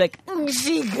the men to be like,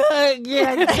 she good,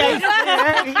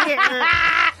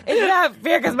 it's not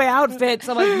fair because my outfit.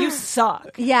 So I'm like, you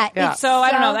suck. Yeah. So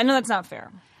I don't know. I know that's not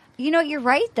fair. You know, you're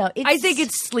right, though. I think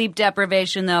it's sleep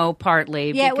deprivation, though,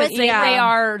 partly. Yeah, it because was- they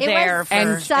are it there was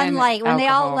for sunlight. When they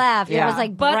all alcohol. left, it was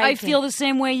like But bright I feel the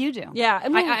same way you do. Yeah, I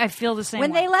mean, I feel the same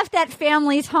when way. they left that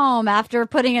family's home after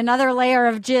putting another layer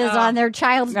of jizz on their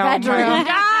child's bedroom.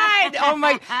 God! Oh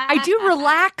my! I do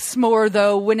relax more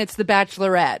though when it's The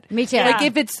Bachelorette. Me too. Like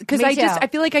if it's because Me I too.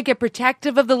 feel like I get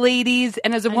protective of the ladies,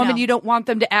 and as a woman, know. you don't want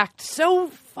them to act so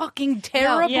fucking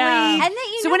terribly. Yeah. And then,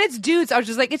 you so know- when it's dudes, I was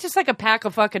just like, it's just like a pack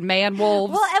of fucking man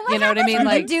wolves. Well, and what you know what I happens mean? with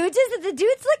Like the dudes is that the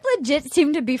dudes like legit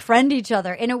seem to befriend each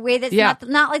other in a way that's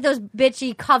not like those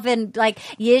bitchy coven like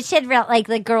you should like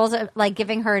the girls are like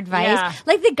giving her advice. Yeah.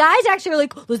 Like the guys actually are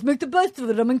like, let's make the best of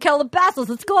it. I'm in Calabasas.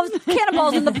 Let's go have some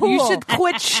cannonballs in the pool. you should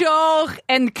quit show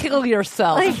and kill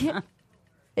yourself.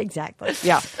 Exactly.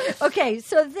 Yeah. Okay,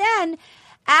 so then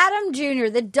Adam Jr.,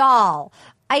 the doll.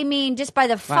 I mean, just by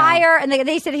the fire, and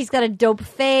they said he's got a dope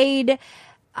fade.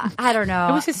 I don't know.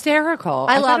 It was hysterical.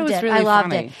 I thought loved it. Was it. really I loved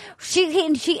funny.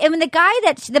 it. I mean,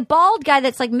 the bald guy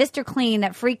that's like Mr. Clean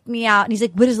that freaked me out. And he's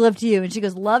like, "What is love to you?" And she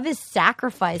goes, "Love is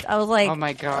sacrifice." I was like, Oh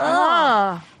my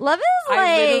god. love is like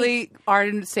I literally are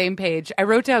on the same page. I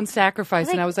wrote down sacrifice,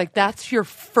 and I was like, "That's your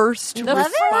first love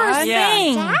response." is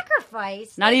thing.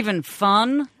 sacrifice. Not even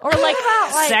fun Or like,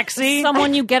 sexy.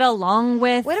 someone you get along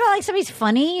with. What about like somebody's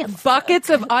funny? Buckets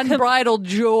of unbridled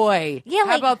joy. Yeah, how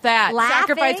like about that? laughing.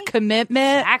 Sacrifice,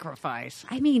 commitment. Sacrifice.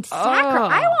 I mean, Oh.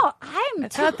 I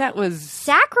thought that was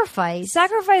sacrifice.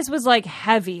 Sacrifice was like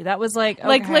heavy. That was like okay.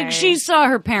 Like she saw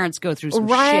her parents go through some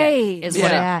Right. shit. Is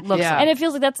Yeah. what it looks Yeah. like. And it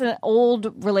feels like that's an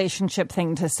old relationship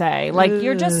thing to say. Like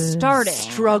you're just starting.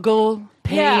 struggle,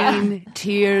 pain,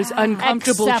 tears,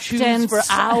 uncomfortable shoes Acceptance. for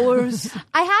hours.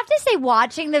 I have to say,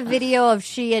 watching the video of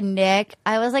she and Nick,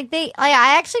 I was like, I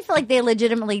actually feel like they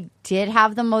legitimately did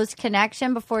have the most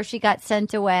connection before she got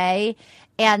sent away,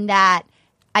 and that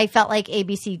I felt like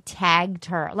ABC tagged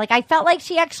her. Like, I felt like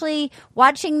she actually,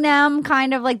 watching them,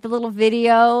 kind of like the little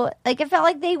video, like, it felt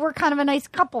like they were kind of a nice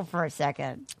couple for a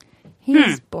second.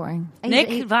 He's boring.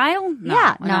 Nick Vile? No,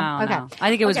 Yeah, no, okay. I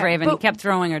think it was Okay, Raven. He kept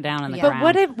throwing her down on the ground.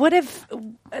 But what if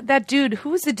that dude? Who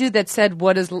was the dude that said,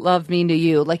 "What does love mean to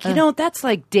you?" Like you don't. That's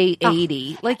like date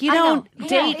 80. Like you I know. don't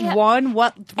date Yeah. one.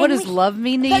 What does love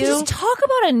mean to you? Just talk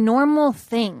about a normal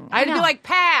thing. I'd be like,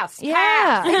 pass.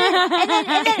 Yeah.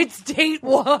 It's date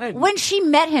one. When she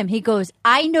met him, he goes,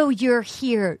 "I know you're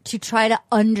here to try to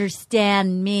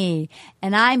understand me,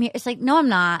 and I'm here." It's like, no, I'm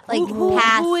not. Like,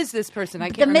 pass. Who is this person? I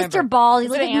the can't remember. Mr. Ball? He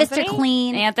Was looked it like Mr. Anthony?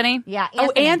 Clean. Anthony? Yeah.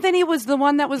 Oh, Anthony was the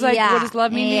one that was like, Yeah. "What does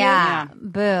love mean to you?" Yeah.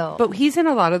 Boo. But he's in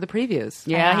a lot of the previews.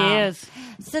 Yeah, he is.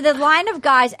 So the line of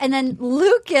guys, and then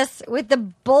Lucas with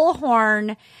the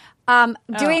bullhorn,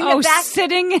 doing the back.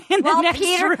 sitting in the While next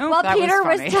Peter, room. while That was Peter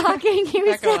was, funny. talking, he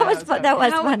was that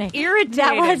was How funny. irritating.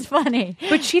 That was funny.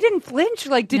 But she didn't flinch.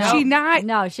 Like, did she not?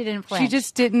 No, she didn't flinch. She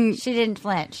just didn't. She didn't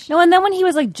flinch. No, and then when he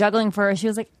was like juggling for her, she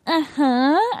was like,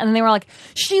 and then they were like,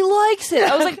 she likes it.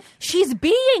 I was like, she's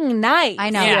being nice. I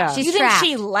know. Yeah. She's You think trapped.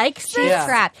 she likes She's this?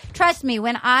 trapped. Trust me,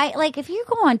 when if you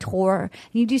go on tour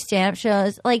and you do stand-up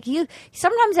shows, like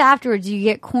sometimes afterwards you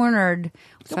get cornered.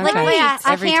 Sometimes. Like a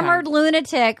Every hammered time.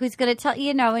 lunatic who's going to tell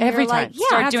and Every you're time. like, yeah.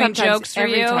 Start Not doing sometimes, jokes for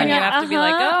every you, time. and you have to be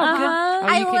like, oh, good.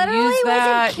 I you can literally use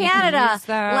that, was in you can Canada use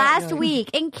that. last Yeah. week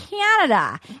in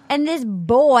Canada, and this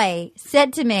boy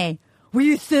said to me, "Will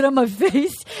you sit on my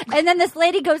face?" And then this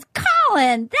lady goes,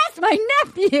 "Colin, that's my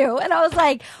nephew," and I was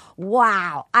like,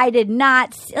 "Wow, I did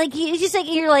not like." It's just like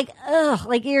you're like, ugh,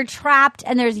 like you're trapped,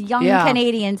 and there's young Yeah.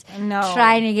 Canadians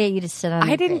trying to get you to sit on.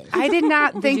 I did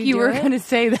not think you were going to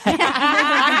say that.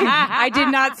 I did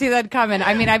not see that coming.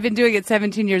 I mean, I've been doing it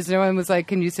 17 years. No one was like,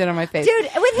 "Can you sit on my face?" Dude,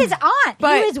 with his aunt.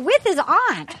 But- he was with his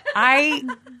aunt.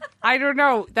 I don't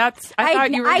know. I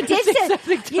thought you were I did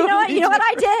say, you know what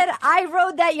I did? I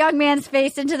rode that young man's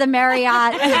face into the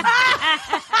Marriott.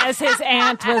 As his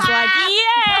aunt was like,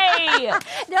 "Yay!"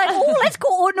 They're like, "Oh, let's go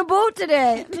on a boat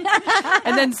today."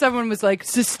 And then someone was like,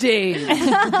 "Sustained."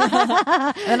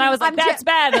 And I was like, "That's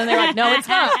bad." And they're like, "No, it's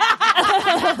not."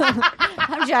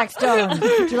 I'm Jack Stone.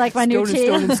 Do you like my new tea?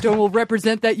 Stone and Stone will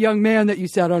represent that young man that you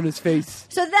sat on his face.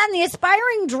 So then the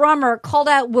aspiring drummer called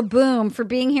out Waboom for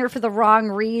being here for the wrong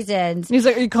reasons. He's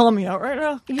like, "Are you calling me out right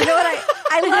now?" You know what?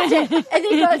 I loved it. And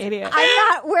he goes, Idiot. "I'm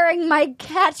not wearing my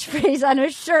catchphrase on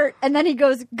a shirt." And then he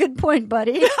goes, "Good point,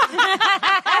 buddy."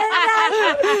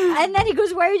 and then he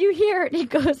goes, "Why are you here?" And he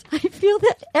goes, "I feel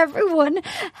that everyone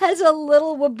has a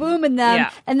little Waboom in them."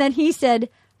 Yeah. And then he said,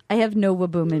 "I have no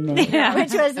Waboom in me,"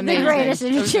 which was Amazing. the greatest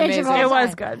interchange of all time. It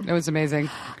was good. It was amazing.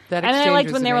 That And then I exchange liked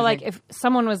was when they were like, amazing. if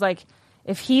someone was like,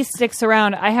 "If he sticks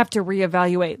around, I have to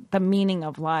reevaluate the meaning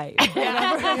of life."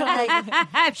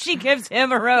 She gives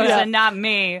him a rose and not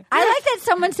me. I like that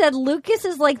someone said Lucas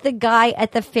is like the guy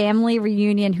at the family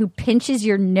reunion who pinches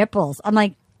your nipples. I'm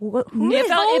like, who It is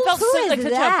felt who like is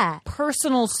such that? a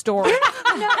personal story.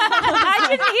 I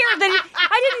didn't hear that.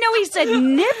 I didn't know he said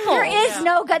nipples. There is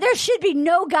no guy. There should be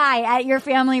no guy at your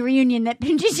family reunion that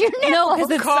pinches your nipples. No,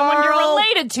 because it's someone you're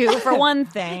related to, for one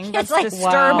thing. That's like,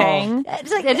 disturbing.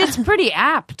 It's like, It's pretty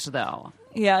apt, though.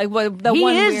 Yeah, the He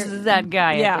one is weird. that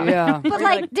guy. Yeah. Yeah. but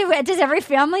like, does every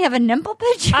family have a nipple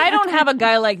pincher? I don't have a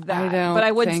guy like that, I don't, but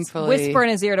I would thankfully. whisper in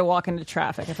his ear to walk into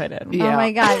traffic if I did. Yeah. Oh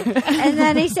my god! And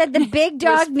then he said the big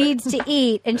dog needs to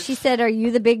eat, and she said, "Are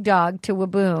you the big dog?" to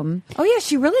Waboom. Oh yeah,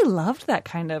 she really loved that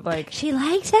kind of like. She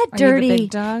likes that Are you the dirty.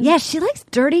 big dog? Yeah, she likes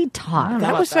dirty talk.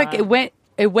 That was like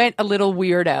it went a little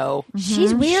weirdo.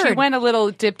 She's weird. She went a little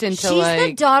dipped into She's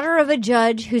the daughter of a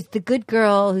judge who's the good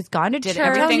girl who's gone to Did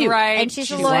church. everything right. And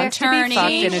she's a She lawyer. wants to be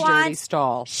fucked in a dirty wants-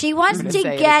 stall. She wants I'm to gonna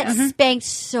say it get again. spanked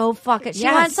so fucking. She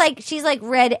Yes. wants she's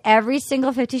read every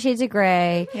single 50 Shades of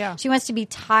Grey. Yeah. She wants to be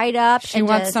tied up. She and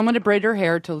wants just- someone to braid her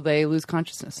hair till they lose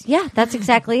consciousness. Yeah, that's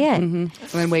exactly it. And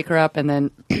then wake her up and then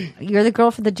You're the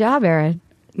girl for the job, Erin.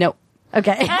 no.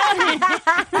 Okay.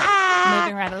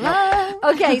 Moving right along.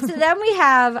 Okay, so then we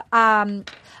have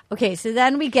so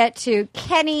then we get to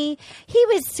Kenny. He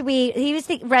was sweet. He was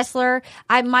the wrestler.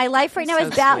 My life right now So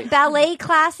is sweet. ballet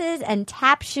classes and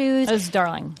tap shoes. That was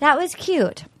darling. That was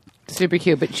cute. Super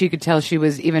cute, but she could tell she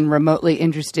was even remotely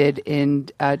interested in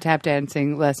tap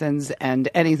dancing lessons and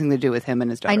anything to do with him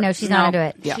and his daughter. I know she's not into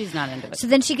it. Yeah. She's not into it. So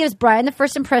then she gives Brian the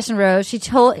first impression rose. She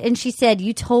said,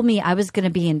 "You told me I was going to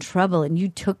be in trouble, and you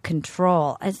took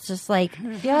control." It's just like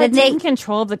Yeah, then they. taking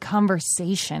control of the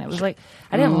conversation. It was like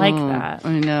I didn't like that.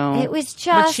 I know. It was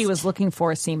just What she was looking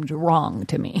for seemed wrong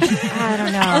to me. I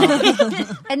don't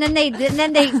know. And then they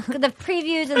the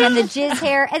previews, and then the jizz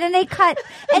hair, and then they cut,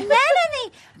 and then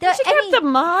She kept the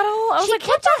model. I was she like,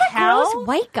 kept what all the the hell? gross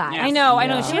white guys. I know.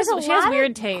 She There's has a lot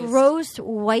weird of taste. Gross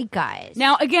white guys.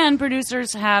 Now, again,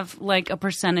 producers have like a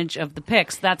percentage of the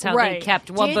picks. That's how Right. they kept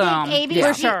Do you think Waboom. ABC?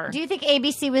 For sure. Do you think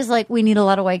ABC was like, we need a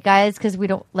lot of white guys because we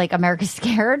don't like America's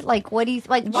scared? Like, what do you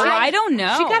like? Well, Why? I don't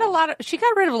know. She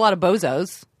got rid of a lot of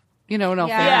bozos. In all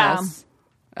Yeah.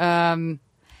 fairness.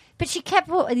 But she kept.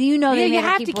 They You made her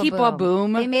have to keep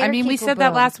Waboom. They made I her mean, we keep said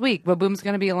that Waboom. last week. Waboom's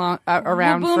going to be around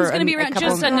Waboom's for going to be a around couple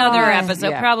just of- another God. episode,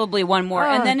 Yeah. probably one more,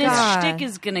 and then God. his shtick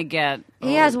is going to get.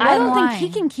 He has one I don't line.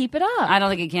 think he can keep it up. I don't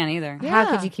think he can either. How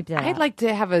could you keep that? I'd up? like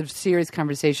to have a serious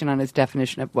conversation on his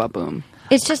definition of Waboom.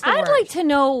 It's just. I'd like to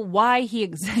know why he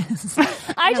exists.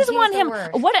 I just he's want the him.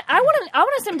 worst. I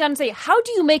want to sit him down and say, "How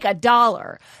do you make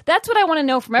 $1?" That's what I want to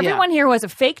know from everyone here who has a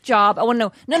fake job. I want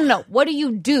to know. No. What do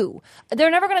you do?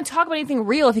 They're never going to talk about anything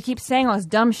real if he keeps saying all this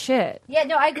dumb shit. Yeah,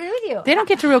 no, I agree with you. They don't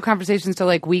get to real conversations till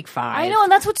like week 5. I know,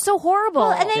 and that's what's so horrible.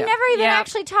 Well, and they never even Yeah.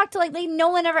 actually talk to no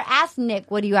one ever asked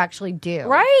Nick, "What do you actually do?"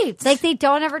 Right. Like they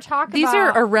don't ever talk. These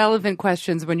about... are irrelevant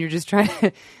questions when you're just trying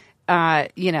to,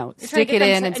 stick get it them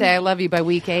in to- and say "I love you" by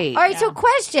week 8. All right, so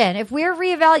question: if we're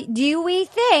reevaluating, do we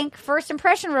think first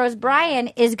impression Rose Brian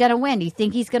is going to win? Do you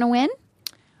think he's going to win?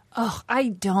 Oh, I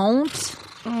don't.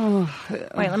 Wait,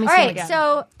 let me All see right, again.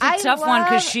 so I Tough one love-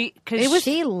 because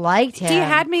she liked him. He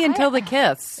had me until the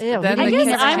kiss. Yeah, Then I the guess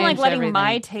kiss I'm like changed letting everything.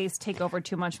 my taste take over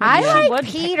too much. Maybe I she would like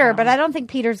pick Peter, him. but I don't think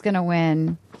Peter's going to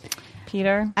win.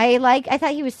 Peter. I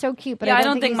thought he was so cute, but yeah, I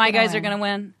don't think he's my gonna guys are going to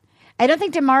win. I don't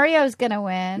think DeMario's going to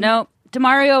win. No,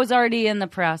 DeMario is already in the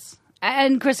press,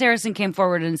 and Chris Harrison came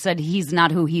forward and said he's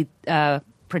not who he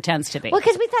pretends to be. Well,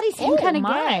 because we thought he seemed kind of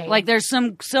my. gay. Like there's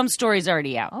some stories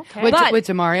already out. Okay. With, But- with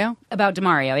Demario? About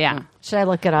DeMario, yeah. Should I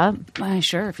look it up?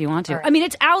 Sure, if you want to. I mean,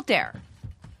 it's out there.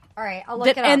 All right, I'll look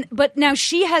it up. But now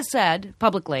she has said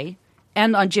publicly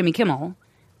and on Jimmy Kimmel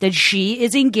that she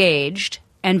is engaged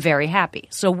and very happy.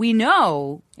 So we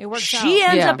know she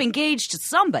ends up engaged to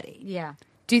somebody. Yeah.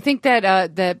 Do you think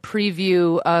that that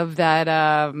preview of that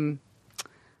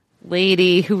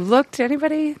lady who looked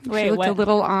anybody? Wait, she looked a what?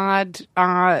 little odd.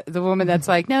 The woman that's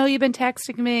like, no, you've been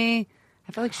texting me.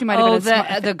 I feel like she might have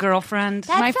been the girlfriend.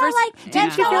 That felt like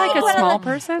Didn't she feel like a small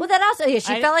person? Well, that also, she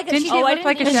felt like didn't she she look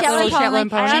like a Shetland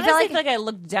pony? I She honestly felt like feel like I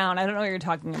looked down. I don't know what you're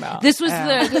talking about. This was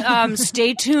the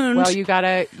stay tuned. Well, you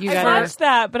gotta. I watched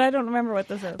that, but I don't remember what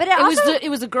this is. But it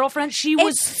was a girlfriend. She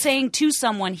was saying to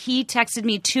someone, he texted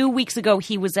me 2 weeks ago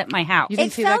he was at my house. You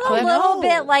didn't it see felt that clip? a little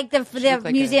bit like the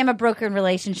like Museum of Broken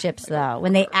Relationships, though,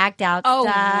 when they act out Oh,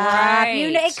 stuff. right.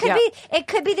 You know, it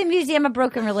could be the Museum of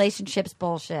Broken Relationships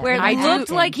bullshit. Where it looked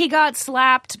like he got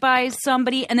slapped by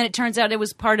somebody, and then it turns out it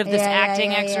was part of this acting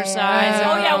exercise.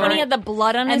 Oh yeah, when he had the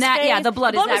blood on his face. The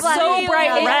blood is was so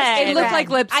bright red. It looked like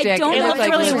lipstick. I don't it know looked if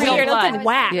like it's really real weird. It looked blood. like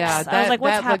wax. Yeah, I was like,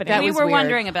 what's happening? That We was were weird.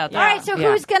 wondering about that. All right, so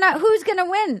who's gonna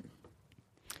win?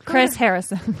 Chris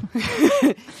Harrison.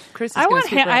 Chris is I gonna want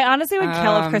speak him. right. I honestly would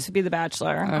kill if Chris would be the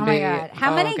Bachelor. Oh my god!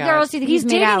 How many girls do you think He's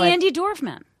made dating out with? Andy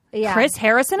Dorfman. Yeah. Chris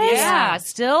Harrison is? Yeah,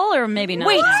 still or maybe not.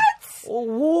 Wait, now.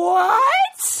 what?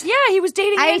 Yeah, he was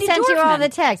dating I Andy sent you all Dorfman. the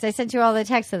texts. I sent you all the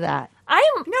texts of that.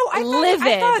 I'm livid.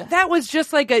 I thought that was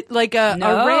just like a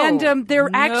random. They're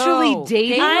actually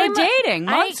dating. They were dating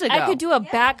months ago. I could do a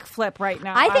backflip right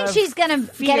now. I think out of she's gonna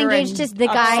get engaged to and the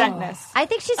guy. upsetness. I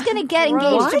think she's gonna get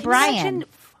engaged to Brian,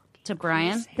 to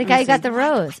Brian. the guy who got the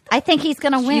rose. I think he's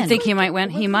gonna win. You think he might win?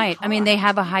 He might. I mean, they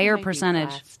have a higher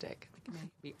percentage.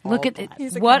 Look at it.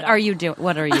 What are you doing?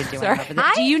 What are you doing? Over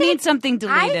there? Do you need something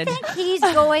deleted? I think he's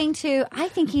going to. I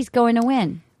think he's going to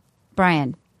win,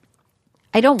 Brian.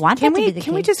 I don't want that to be the case.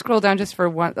 Can we just scroll down just for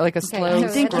one, like a slow I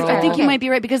think scroll? you might be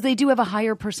right because they do have a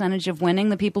higher percentage of winning.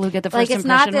 The people who get the first like it's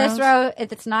not impression this rose. row.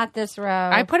 It's not this row.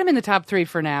 I put him in the top 3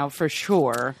 for now, for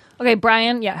sure. Okay,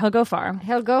 Brian. Yeah, he'll go far.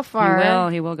 He'll go far.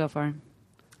 He will go far.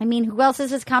 I mean, who else is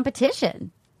his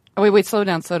competition? Oh, wait, slow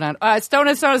down. Stone. I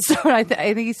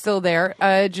think he's still there.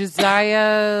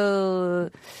 Josiah.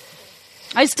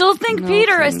 I still think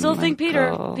Peter. I still Michael. think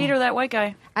Peter. Peter, that white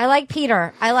guy. I like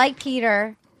Peter.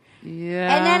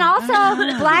 Yeah. And then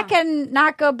also Black and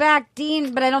not go back,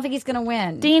 Dean, but I don't think he's going to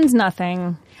win. Dean's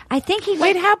nothing. I think he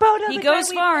Wait, how about He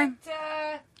goes far.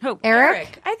 Who?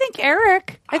 Eric? I think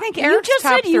Eric. You Eric's just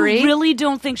top said you 3. really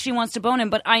don't think she wants to bone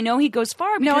him, but I know he goes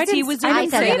far because No, I didn't. he was. I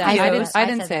didn't say that. I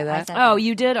didn't say that. Oh,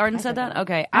 you did? Arden said that?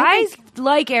 Okay. I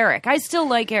like Eric. I still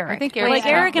like Eric. I think I Eric's like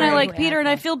Eric and I top like 3. Peter and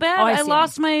I feel bad. Oh, I I see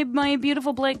lost my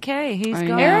beautiful Blake K. He's I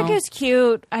gone. know. Eric is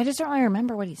cute. I just don't really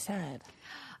remember what he said.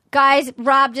 Guys,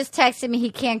 Rob just texted me he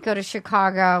can't go to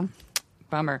Chicago.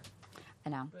 Bummer. I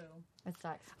know. It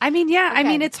sucks. I mean, yeah. Okay. I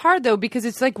mean, it's hard, though, because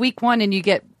it's like week 1 and you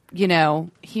get,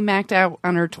 he macked out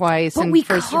on her twice But and we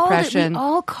first called impression. it. We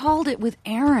all called it with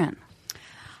Aaron.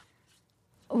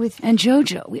 And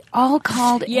JoJo. We all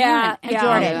called Yeah, Aaron.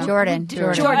 yeah. Jordan.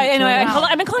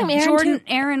 I've been calling him Aaron Jordan, too.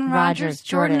 Aaron Rogers. Rogers.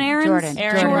 Jordan Aaron. Jordan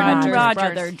Rogers' Rogers.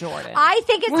 brother Jordan. I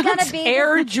think it's going to be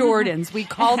Air Jordans. We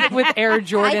called it with Air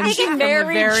Jordans think it's from the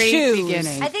very shoes.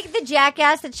 beginning. I think the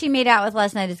jackass that she made out with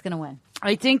last night is going to win.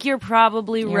 I think you're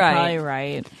probably You're right. probably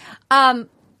right. Will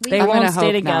They you, I'm won't gonna stay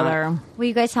hope together. will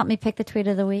you guys help me pick the tweet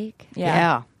of the week?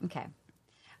 Yeah. Okay.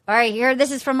 All right, here.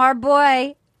 This is from our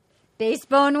boy,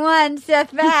 Basebone One,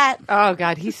 Seth Matt. Oh,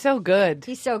 God. He's so good.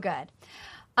 He's so good.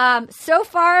 So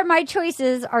far, my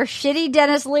choices are shitty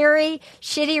Dennis Leary,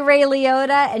 shitty Ray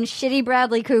Liotta, and shitty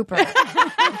Bradley Cooper. That's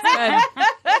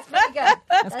pretty good.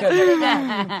 That's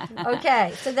pretty good.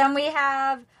 Okay, so then we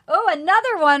have,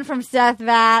 another one from Seth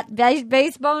Matt,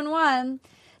 Basebone One.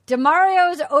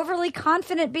 DeMario's overly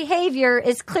confident behavior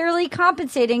is clearly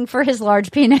compensating for his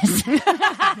large penis.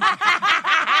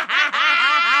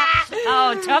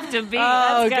 Oh, tough to beat.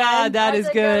 Oh, God. That is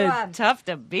That's a good good. one. Tough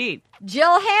to beat.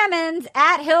 Jill Hammonds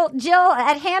at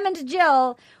Hammond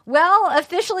Jill. Well,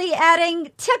 officially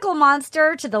adding Tickle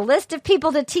Monster to the list of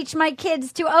people to teach my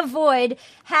kids to avoid.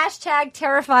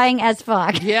 #terrifying as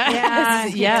fuck.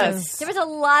 Yes. There was a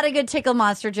lot of good Tickle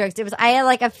Monster jokes. I had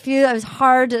like a few. It was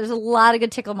hard. There was a lot of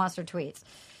good Tickle Monster tweets.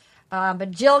 But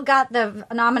Jill got the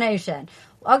nomination.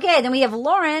 Okay, then we have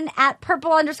Lauren at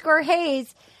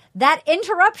 _Hayes. That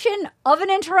interruption of an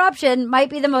interruption might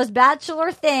be the most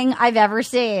Bachelor thing I've ever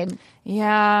seen.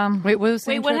 Yeah. Wait, what was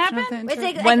the Wait, what interruption of happened? the It's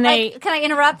like, When can I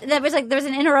interrupt? There was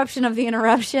an interruption of the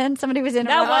interruption. Somebody was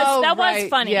interrupting. That was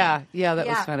funny. Yeah, that was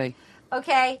Yeah. funny.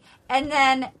 Okay, and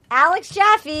then Alex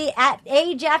Jaffe at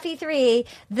Jaffe3.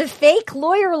 The fake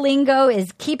lawyer lingo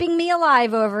is keeping me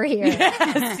alive over here.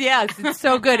 Yes, it's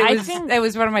so good. It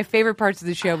was one of my favorite parts of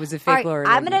the show was the All fake right, lawyer.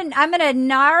 I'm gonna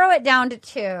narrow it down to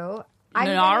 2.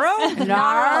 Naro? I'm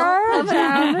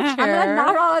gonna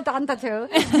narrow it down to two.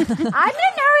 I'm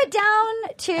gonna narrow it down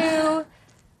to.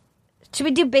 Should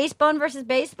we do base bone versus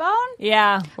base bone?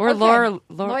 Yeah. Or Okay. lawyer.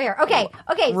 Lawyer. Okay.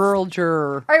 Rural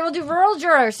juror. All right, we'll do rural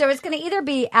juror. So it's going to either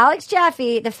be Alex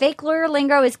Jaffe, the fake lawyer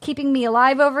lingo is keeping me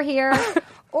alive over here,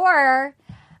 or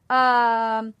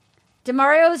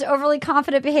DeMario's overly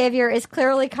confident behavior is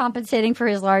clearly compensating for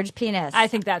his large penis. I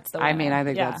think that's the one. I mean, I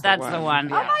think that's the one.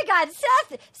 Oh my God,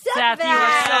 Seth, Seth, you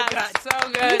Bass. were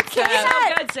So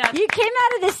good. Seth. You came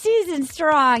out of the season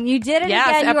strong. You did it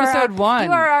Yes, again. episode 1.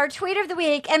 You are our tweet of the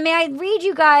week. And may I read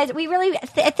you guys? We really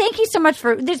thank you so much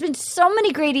for. There's been so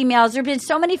many great emails. There have been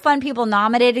so many fun people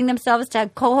nominating themselves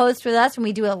to co-host with us when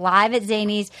we do it live at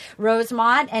Zany's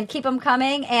Rosemont. And keep them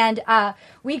coming. And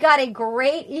we got a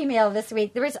great email this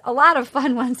week. There was a lot of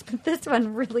fun ones, but this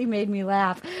one really made me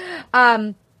laugh.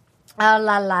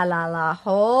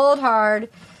 Hold hard.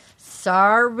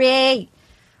 Sorry.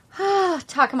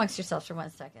 Talk amongst yourselves for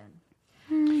 1 second.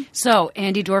 So,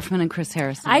 Andy Dorfman and Chris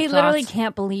Harrison. I literally thoughts?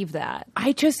 can't believe that.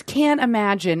 I just can't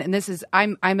imagine, and this is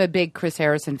I'm a big Chris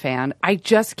Harrison fan. I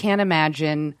just can't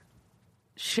imagine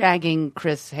shagging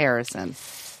Chris Harrison.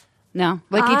 No.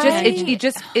 Like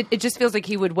it just feels like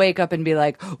he would wake up and be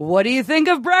like, "What do you think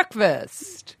of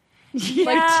breakfast?"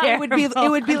 Yeah, it would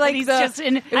be like He's the, just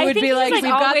in- it I would think be he's, like like,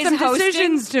 we've got always some hosting.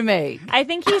 decisions to make. I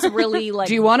think he's really like.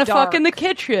 Do you want to fuck dark. in the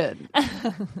kitchen?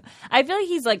 I feel like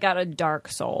he's like got a dark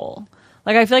soul.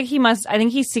 Like I feel like he must. I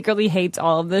think he secretly hates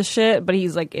all of this shit, but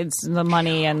he's like it's the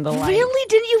money and the like. Really?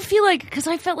 Didn't you feel like? Because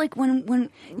I felt like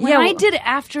when I did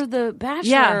After the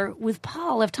Bachelor with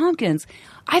Paul F. Tompkins,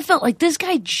 I felt like this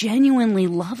guy genuinely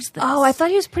loves this. Oh, I thought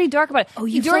he was pretty dark about it. Oh,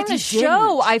 you during felt the he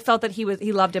show, didn't. I felt that he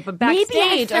loved it, but Maybe I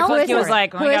backstage, I felt felt like he was for it.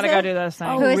 like, Who I is gotta it? go do this thing.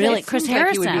 Oh, Who is really? it? Chris Seems like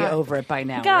Harrison. he would be over it by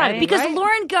now. Got it, right? Because Right?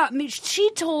 Lauren got me. She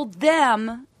told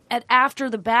them at After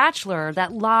the Bachelor,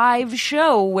 that live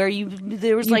show where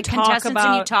there was like talk contestants and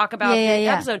you about- talk about the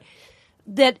episode.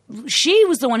 That she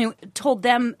was the one who told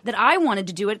them that I wanted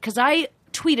to do it because I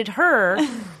tweeted her,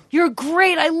 "You're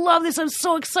great. I love this. I'm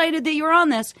so excited that you're on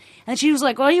this." And she was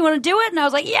like, "Well, you want to do it?" And I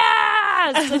was like,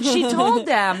 "Yes." And she told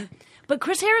them. But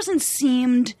Chris Harrison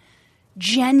seemed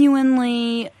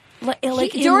genuinely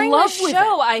like in during love the with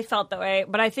show, it. I felt that way,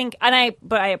 but I think,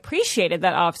 but I appreciated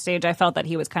that off stage. I felt that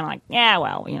he was kind of like, yeah,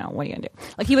 well, you know, what are you gonna do?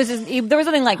 Like he was, there was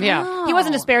nothing like, he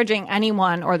wasn't disparaging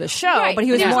anyone or the show, Right. but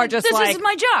he was Yeah. more just this like, is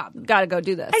my job. gotta go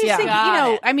do this. I just think,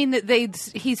 Got it. I mean,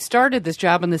 he started this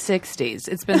job in the 60s.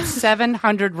 It's been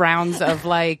 700 rounds of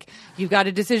like, you've got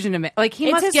a decision to make. Like, he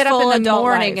It's must his get up full in the adult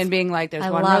morning life. and being like, there's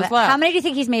I one love rose it. left. How many do you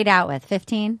think he's made out with?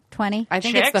 15? 20? I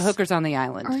think it's the Chicks? hookers on the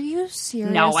island. Are you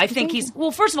serious? No, I think he's.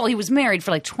 Well, first of all, he was married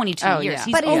for like 22 Oh, years. yeah.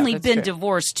 He's But only that's been true.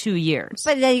 divorced 2 years.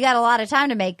 But then you got a lot of time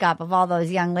to make up of all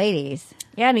those young ladies.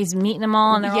 Yeah, and he's meeting them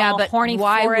all, and they're all but horny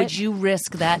why for would it. you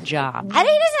risk that job? I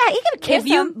think he can kiss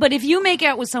them. But if you make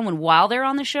out with someone while they're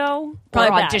on the show, Probably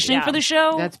or bad, auditioning yeah. for the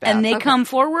show, That's bad. and they Okay. come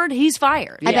forward, he's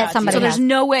fired. I bet somebody So there's has.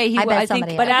 no way he I would. bet I think,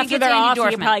 somebody but has. But I after think they're it's Andy off, you Dorfman.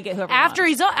 can probably get whoever you after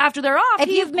want. after they're off. If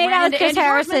he you've made ran out with into Chris Andy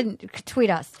Dorfman. Harrison, tweet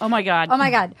us. Oh my god! Oh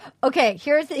my God. Okay,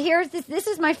 here's this. This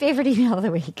is my favorite email of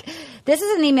the week. This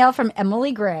is an email from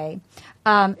Emily Gray.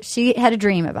 She had a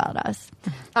dream about us.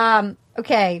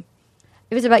 Okay.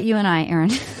 It was about you and I, Aaron.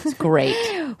 It's great.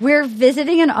 We're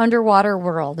visiting an underwater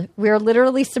world. We're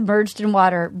literally submerged in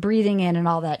water, breathing in and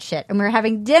all that shit. And we're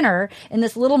having dinner in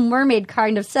this Little Mermaid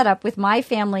kind of setup with my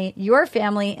family, your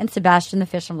family, and Sebastian the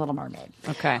fish from Little Mermaid.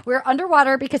 Okay. We're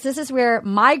underwater because this is where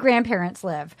my grandparents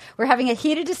live. We're having a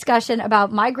heated discussion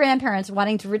about my grandparents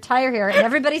wanting to retire here, and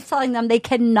everybody's telling them they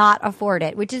cannot afford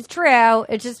it, which is true.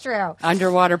 It's just true.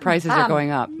 Underwater prices are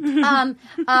going up.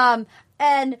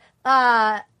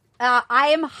 I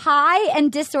am high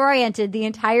and disoriented the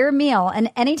entire meal,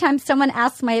 and anytime someone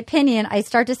asks my opinion, I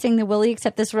start to sing the "Will You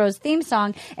Accept This Rose" theme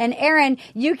song. And Aaron,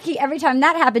 every time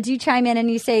that happens, you chime in and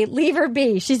you say, "Leave her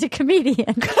be. She's a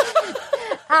comedian."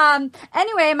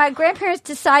 Anyway, my grandparents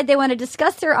decide they want to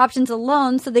discuss their options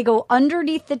alone, so they go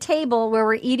underneath the table where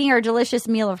we're eating our delicious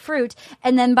meal of fruit,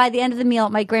 and then by the end of the meal,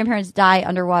 my grandparents die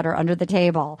underwater under the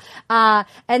table. And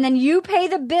then you pay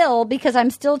the bill because I'm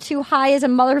still too high as a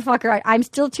motherfucker. I'm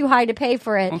still too high to pay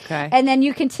for it. Okay. And then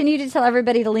you continue to tell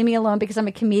everybody to leave me alone because I'm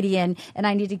a comedian and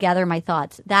I need to gather my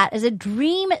thoughts. That is a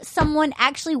dream someone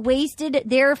actually wasted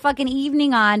their fucking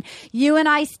evening on. You and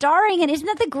I starring, and isn't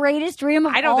that the greatest dream of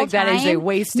all time? I don't think that is a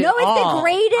wasted taste No, at it's all. the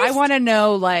greatest. I want to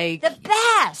know, like, the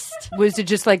best. was it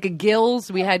just like a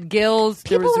gills? We had gills.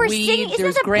 There People was were weed. singing. There Isn't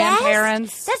was that the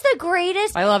grandparents. best? That's the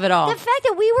greatest. I love it all. The fact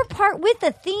that we were part with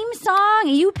the theme song,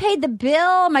 and you paid the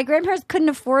bill. My grandparents couldn't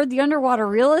afford the underwater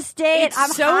real estate. It's I'm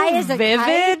so high as a vivid.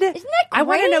 kite. Isn't that great? I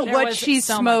want to know There what was she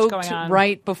so much smoked going on.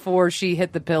 right before she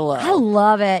hit the pillow. I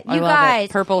love it. I You love guys,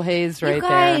 it. Purple haze right you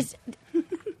guys.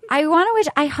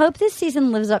 I hope this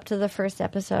season lives up to the first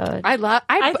episode. there.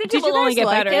 I think did it will you guys only get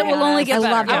like better. It? It will only get I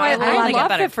better. love it. Yeah, I it will I only get love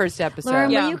better. the first episode.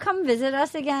 Lauren, Yeah. will you come visit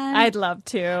us again? I'd love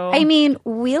to. I mean,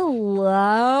 we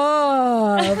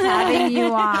love having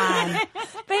you on.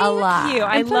 Thank a lot. you.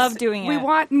 I And plus, love doing it. We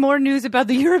want more news about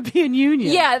the European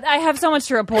Union. Yeah, I have so much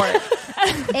to report.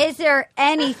 Is there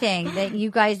anything that you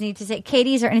guys need to say?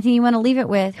 Katie, is there anything you want to leave it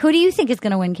with? Who do you think is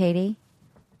going to win, Katie?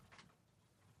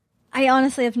 I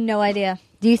honestly have no idea.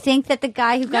 Do you think that the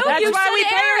guy who got That's you why said we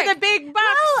pay Eric. her the big bucks.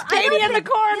 I Katie don't in the think-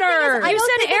 corner. I You don't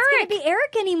said think it's Eric. going to be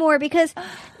Eric anymore because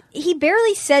he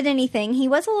barely said anything. He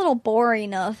was a little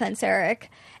boring. No offense, Eric.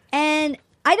 And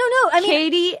I don't know. I mean,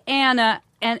 Katie, Anna,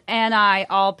 and I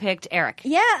all picked Eric.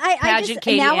 yeah, I Paget, just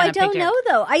Katie, now I Anna don't picked know Eric.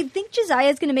 though. I think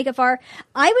Josiah's going to make it far.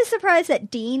 I was surprised that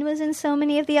Dean was in so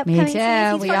many of the upcoming too.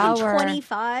 seasons. He's We all fucking were.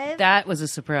 25. That was a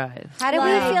surprise. How do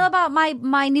Like- we feel about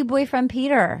my new boyfriend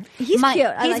Peter? He's My- cute.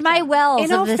 I He's like my him. Wells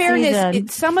In of all the fairness, season.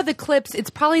 some of the clips,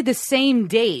 it's probably the same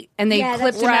date, and they Yeah,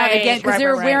 clipped that's them out right. again because Right, they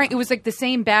were right, wearing. right. It was like the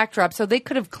same backdrop, so they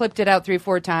could have clipped it out 3 or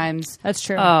 4 times. That's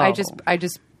true. I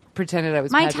just pretended I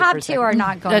was. my Paget top for a 2 second. are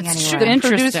not going That's anywhere. true. The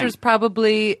Interesting. producers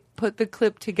probably put the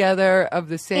clip together of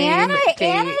the same Anna date.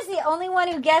 is the only one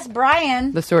who guessed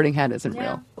Brian. The Sorting Hat isn't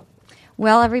real.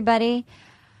 Well, everybody,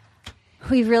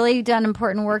 we've really done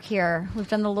important work here. We've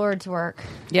done the Lord's work.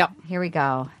 Yep. Here we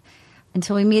go.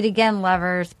 Until we meet again,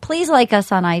 lovers, please like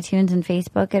us on iTunes and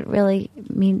Facebook. It really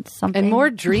means something. And more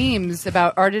dreams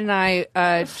about Art and I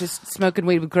just smoking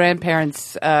weed with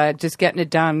grandparents, just getting it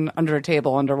done under a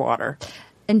table underwater.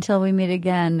 Until we meet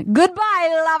again.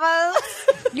 Goodbye,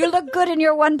 lovers. You look good in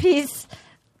your one-piece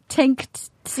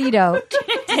tank-cedo.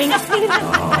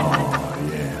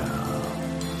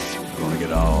 Gonna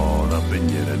get all up in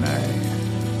you tonight.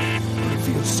 It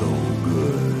feels so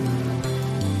good.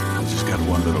 I just got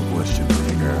one little question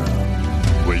for you, girl.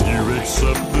 Will you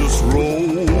accept this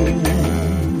rose?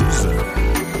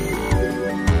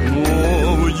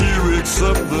 Oh, will you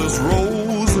accept this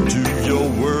rose into your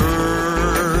world?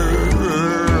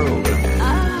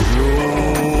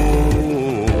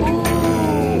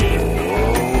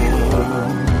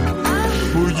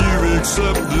 Oh, will you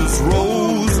accept this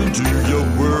rose into your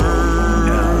world?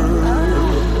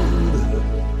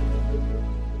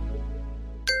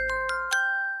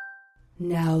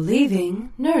 Now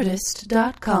leaving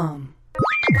Nerdist.com.